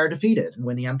empire defeated. And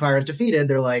when the empire is defeated,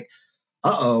 they're like,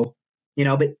 uh-oh,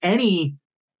 but any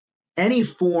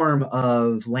form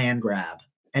of land grab,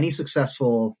 any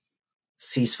successful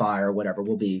ceasefire or whatever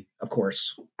will be, of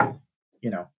course,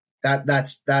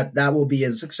 that will be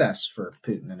a success for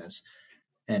Putin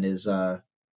and his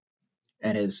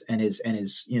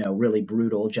really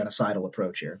brutal genocidal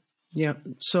approach here. Yeah.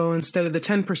 So instead of the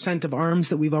 10% of arms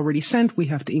that we've already sent, we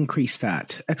have to increase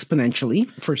that exponentially,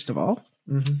 first of all,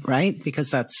 right?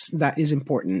 Because that is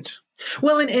important.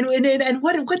 Well, and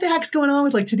what the heck's going on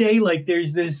with, like, today? Like,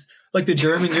 there's this, like, the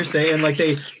Germans are saying, like,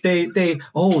 we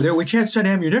can't send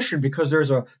ammunition because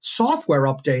there's a software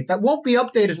update that won't be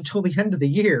updated until the end of the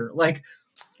year. Like,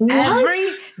 what? Every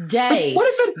day, like, what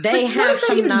is that? They like, have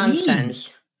some nonsense.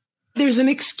 Mean? There's an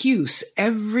excuse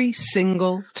every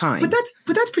single time. But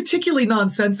that's particularly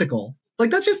nonsensical.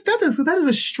 Like, that is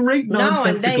a straight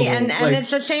nonsensical. No, and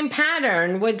it's the same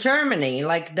pattern with Germany,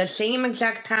 like the same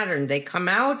exact pattern. They come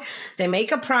out, they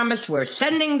make a promise, we're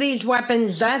sending these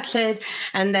weapons, that's it.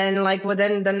 And then, like,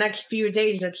 within the next few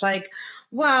days, it's like,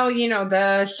 well,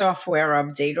 the software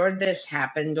update, or this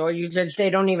happened, or they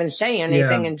don't even say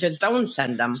anything and just don't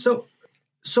send them.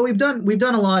 So we've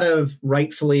done a lot of,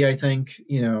 rightfully, I think,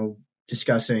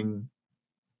 discussing,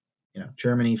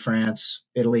 Germany, France,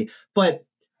 Italy, but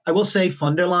I will say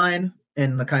von der Leyen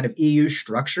and the kind of EU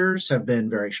structures have been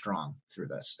very strong through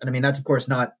this. And that's, of course,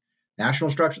 not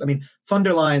national structures. von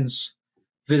der Leyen's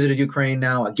visited Ukraine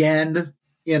now again,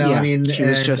 she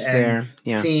was just there.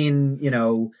 Yeah. Seen,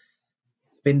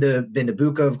 been to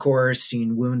Bucha, of course,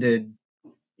 seen wounded,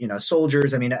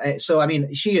 soldiers.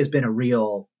 She has been a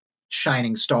real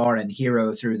shining star and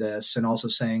hero through this, and also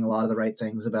saying a lot of the right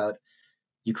things about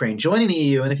Ukraine joining the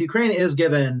EU. And if Ukraine is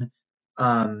given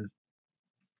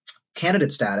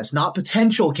candidate status, not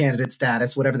potential candidate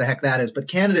status, whatever the heck that is, but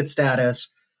candidate status,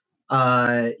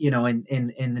 in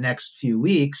the next few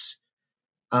weeks,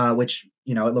 which,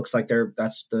 it looks like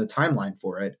that's the timeline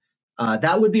for it.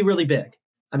 That would be really big.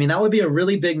 That would be a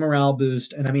really big morale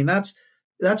boost. And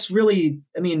that's really,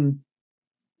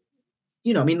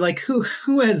 like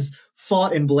who has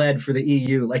fought and bled for the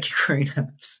EU like Ukraine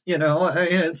has,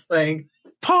 it's like,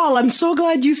 Paul, I'm so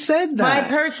glad you said that. My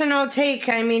personal take,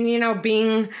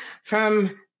 being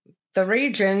from the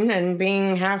region and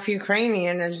being half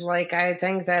Ukrainian, is like, I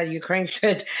think that Ukraine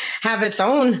should have its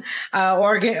own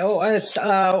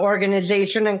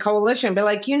organization and coalition. Be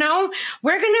like, we're going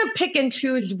to pick and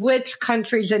choose which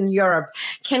countries in Europe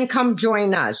can come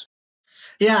join us.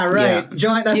 Yeah, right. Yeah.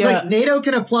 Join. That's Yeah. like NATO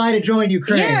can apply to join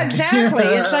Ukraine. Yeah, exactly.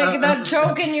 It's like the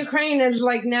joke in Ukraine is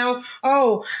like now,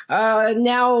 will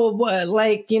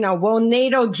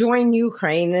NATO join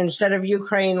Ukraine instead of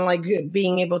Ukraine like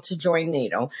being able to join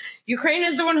NATO? Ukraine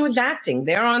is the one who's acting.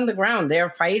 They're on the ground. They're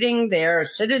fighting. Their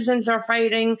citizens are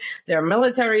fighting. Their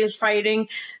military is fighting.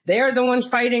 They're the ones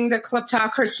fighting the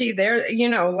kleptocracy.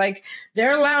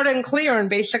 They're loud and clear on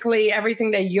basically everything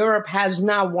that Europe has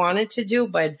not wanted to do,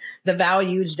 but the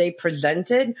values they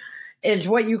presented is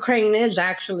what Ukraine is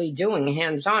actually doing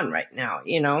hands-on right now,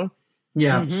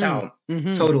 Yeah. So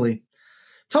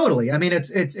Totally. I mean,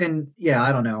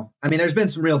 I don't know. I mean, there's been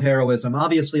some real heroism.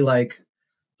 Obviously, like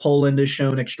Poland has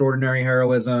shown extraordinary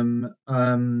heroism.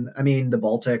 I mean, the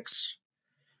Baltics.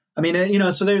 I mean,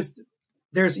 so there's,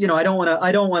 I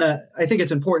think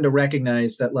it's important to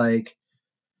recognize that like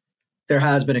there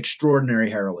has been extraordinary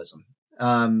heroism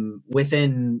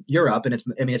within Europe, and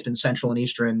it's been Central and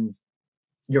Eastern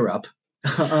Europe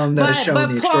that has shown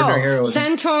the extraordinary heroism.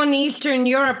 Central and Eastern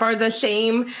Europe are the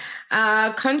same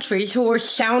countries who were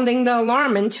sounding the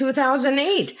alarm in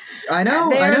 2008. I know.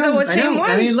 The same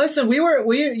ones. I mean, listen, we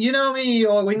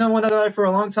know one another for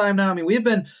a long time now. I mean, we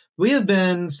have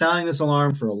been sounding this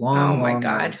alarm for a long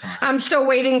time. I'm still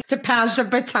waiting to pass the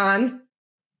baton.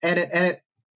 And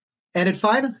it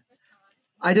finally,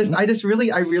 I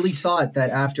really thought that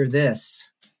after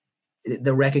this,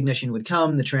 the recognition would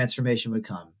come, the transformation would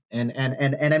come. And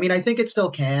I mean, I think it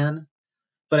still can,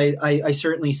 but I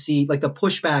certainly see like the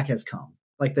pushback has come,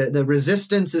 like the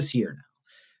resistance is here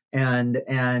now,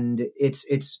 and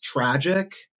it's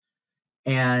tragic.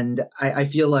 And I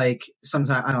feel like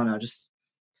sometimes, I don't know, just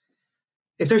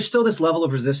if there's still this level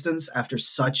of resistance after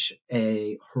such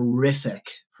a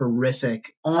horrific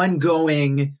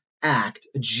ongoing act,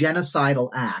 a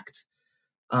genocidal act,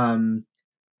 I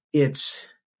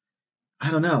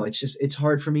don't know. It's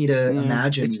hard for me to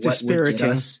imagine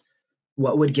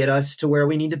what would get us to where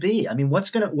we need to be. I mean,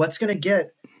 what's gonna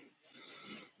get,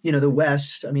 the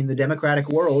West, I mean, the democratic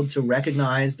world to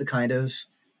recognize the kind of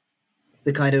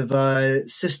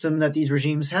system that these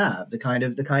regimes have, the kind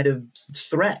of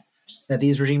threat that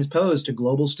these regimes pose to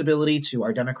global stability, to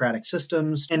our democratic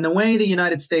systems. And the way the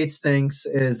United States thinks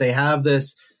is they have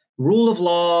this rule of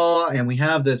law, and we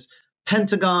have this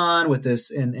Pentagon with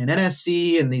this and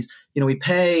NSC, and these, we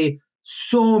pay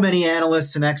so many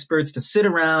analysts and experts to sit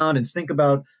around and think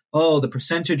about, the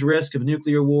percentage risk of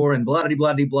nuclear war and blah,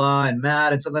 blah, blah, blah, and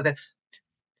mad and something like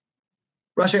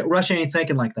that. Russia ain't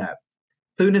thinking like that.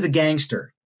 Putin is a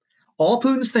gangster. All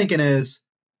Putin's thinking is,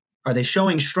 are they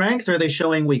showing strength or are they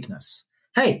showing weakness?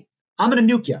 Hey, I'm going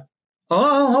to nuke you.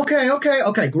 Oh,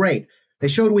 okay, great. They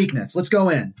showed weakness. Let's go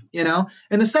in, And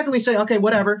the second we say, okay,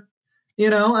 whatever,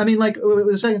 I mean, like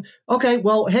the second, okay,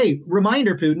 well, hey,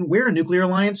 reminder, Putin, we're a nuclear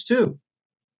alliance too.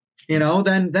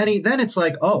 Then it's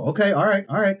like, oh, okay, all right.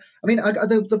 I mean,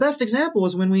 the best example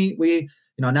is when we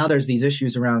now there's these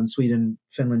issues around Sweden,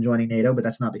 Finland joining NATO, but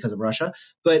that's not because of Russia.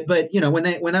 But when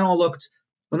that all looked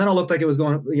like it was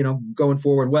going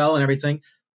forward well and everything,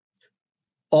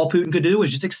 all Putin could do was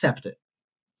just accept it.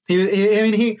 He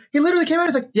literally came out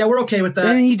and was like, yeah, we're okay with that.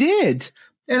 And he did.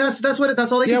 And that's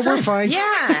all they can say. Yeah, we're fine.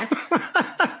 Yeah.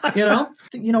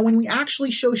 When we actually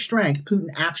show strength, Putin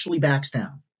actually backs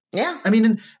down. Yeah. I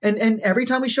mean, and every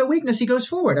time we show weakness, he goes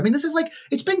forward. I mean, this is like,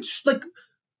 it's been like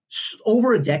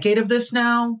over a decade of this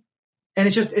now. And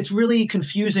it's really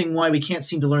confusing why we can't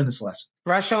seem to learn this lesson.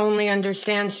 Russia only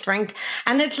understands strength.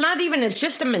 And it's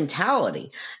just a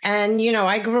mentality. And,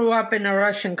 I grew up in a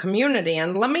Russian community.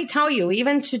 And let me tell you,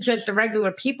 even to just the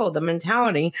regular people, the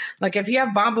mentality, like if you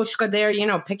have babushka there,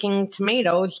 picking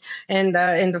tomatoes in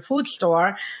the food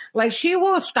store, like she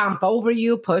will stomp over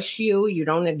you, push you, you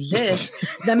don't exist.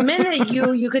 The minute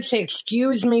you could say,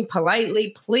 excuse me, politely,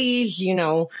 please,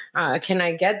 can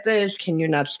I get this? Can you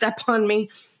not step on me?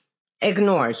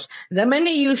 Ignores. The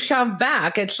minute you shove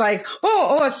back, it's like,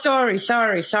 sorry.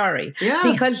 Yeah.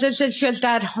 Because this is just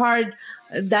that hard,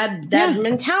 that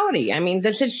mentality. I mean,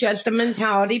 this is just a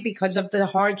mentality because of the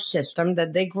hard system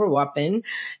that they grew up in.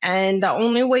 And the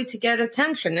only way to get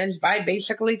attention is by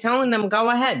basically telling them, go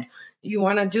ahead. You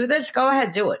want to do this? Go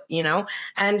ahead, do it,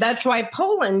 And that's why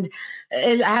Poland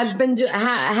has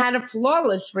had a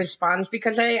flawless response,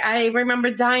 because I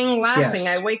remember dying laughing.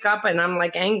 Yes. I wake up and I'm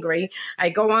like angry. I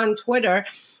go on Twitter,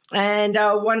 and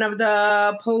one of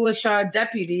the Polish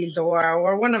deputies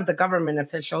or one of the government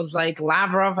officials, like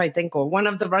Lavrov, I think, or one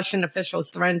of the Russian officials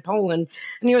threatened Poland.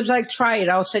 And he was like, try it.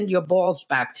 I'll send your balls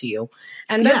back to you.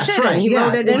 And that's it. Right. And he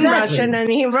wrote it in Russian,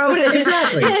 and he wrote it.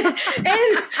 Exactly. and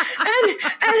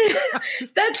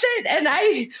that's it. And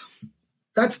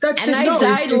That's and I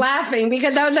died laughing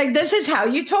because I was like, "This is how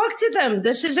you talk to them.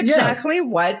 This is exactly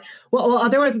what." Well,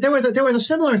 there was a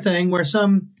similar thing where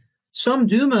some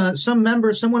Duma, some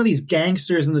members, one of these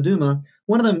gangsters in the Duma,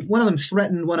 one of them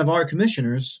threatened one of our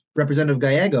commissioners, Representative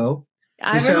Gallego.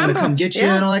 He said, "I'm going to come get you,"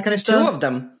 and all that kind of stuff. Two of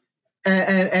them,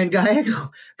 and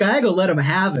Gallego let him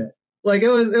have it. Like it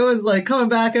was like coming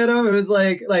back at him. It was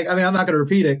like I mean, I'm not going to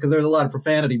repeat it because there's a lot of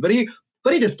profanity, but he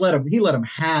just let him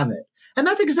have it. And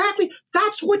that's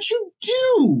what you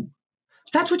do.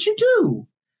 That's what you do.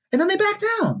 And then they back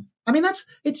down. I mean, they're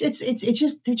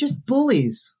just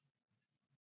bullies.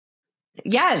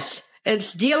 Yes,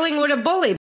 it's dealing with a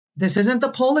bully. This isn't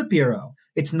the Politburo.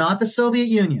 It's not the Soviet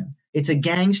Union. It's a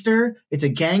gangster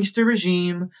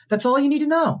regime. That's all you need to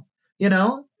know. You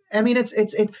know? I mean, it's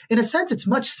in a sense, it's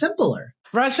much simpler.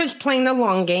 Russia's playing the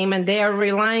long game, and they are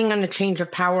relying on a change of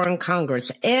power in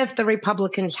Congress. If the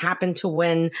Republicans happen to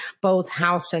win both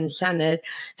House and Senate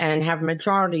and have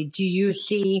majority, do you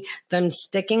see them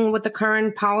sticking with the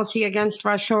current policy against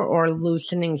Russia or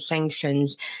loosening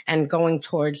sanctions and going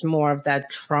towards more of that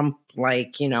Trump,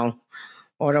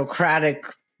 autocratic,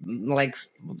 like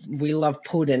we love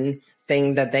Putin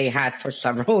thing that they had for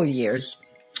several years?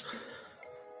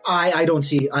 I don't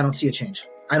see a change.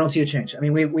 I don't see a change. I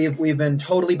mean, we've been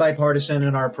totally bipartisan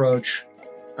in our approach.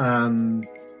 I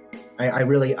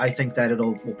think that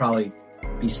we'll probably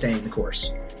be staying the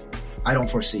course. I don't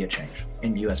foresee a change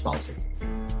in U.S. policy.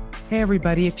 Hey,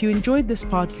 everybody, if you enjoyed this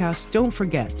podcast, don't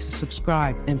forget to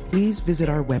subscribe and please visit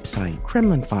our website,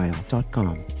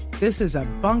 KremlinFile.com. This is a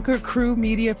Bunker Crew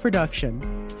Media production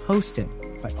hosted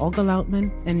by Olga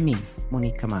Lautman and me,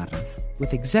 Monique Camarra,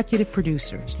 with executive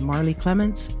producers Marley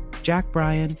Clements, Jack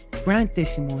Bryan, Grant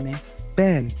DeSimone,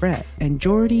 Ben Brett, and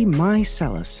Jordy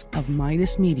Mycelis of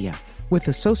Midas Media, with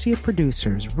associate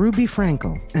producers Ruby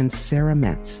Frankel and Sarah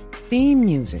Metz. Theme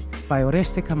music by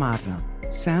Oreste Camarra.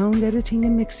 Sound editing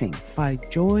and mixing by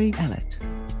Joy Ellett.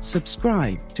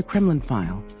 Subscribe to Kremlin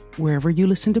File wherever you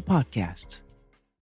listen to podcasts.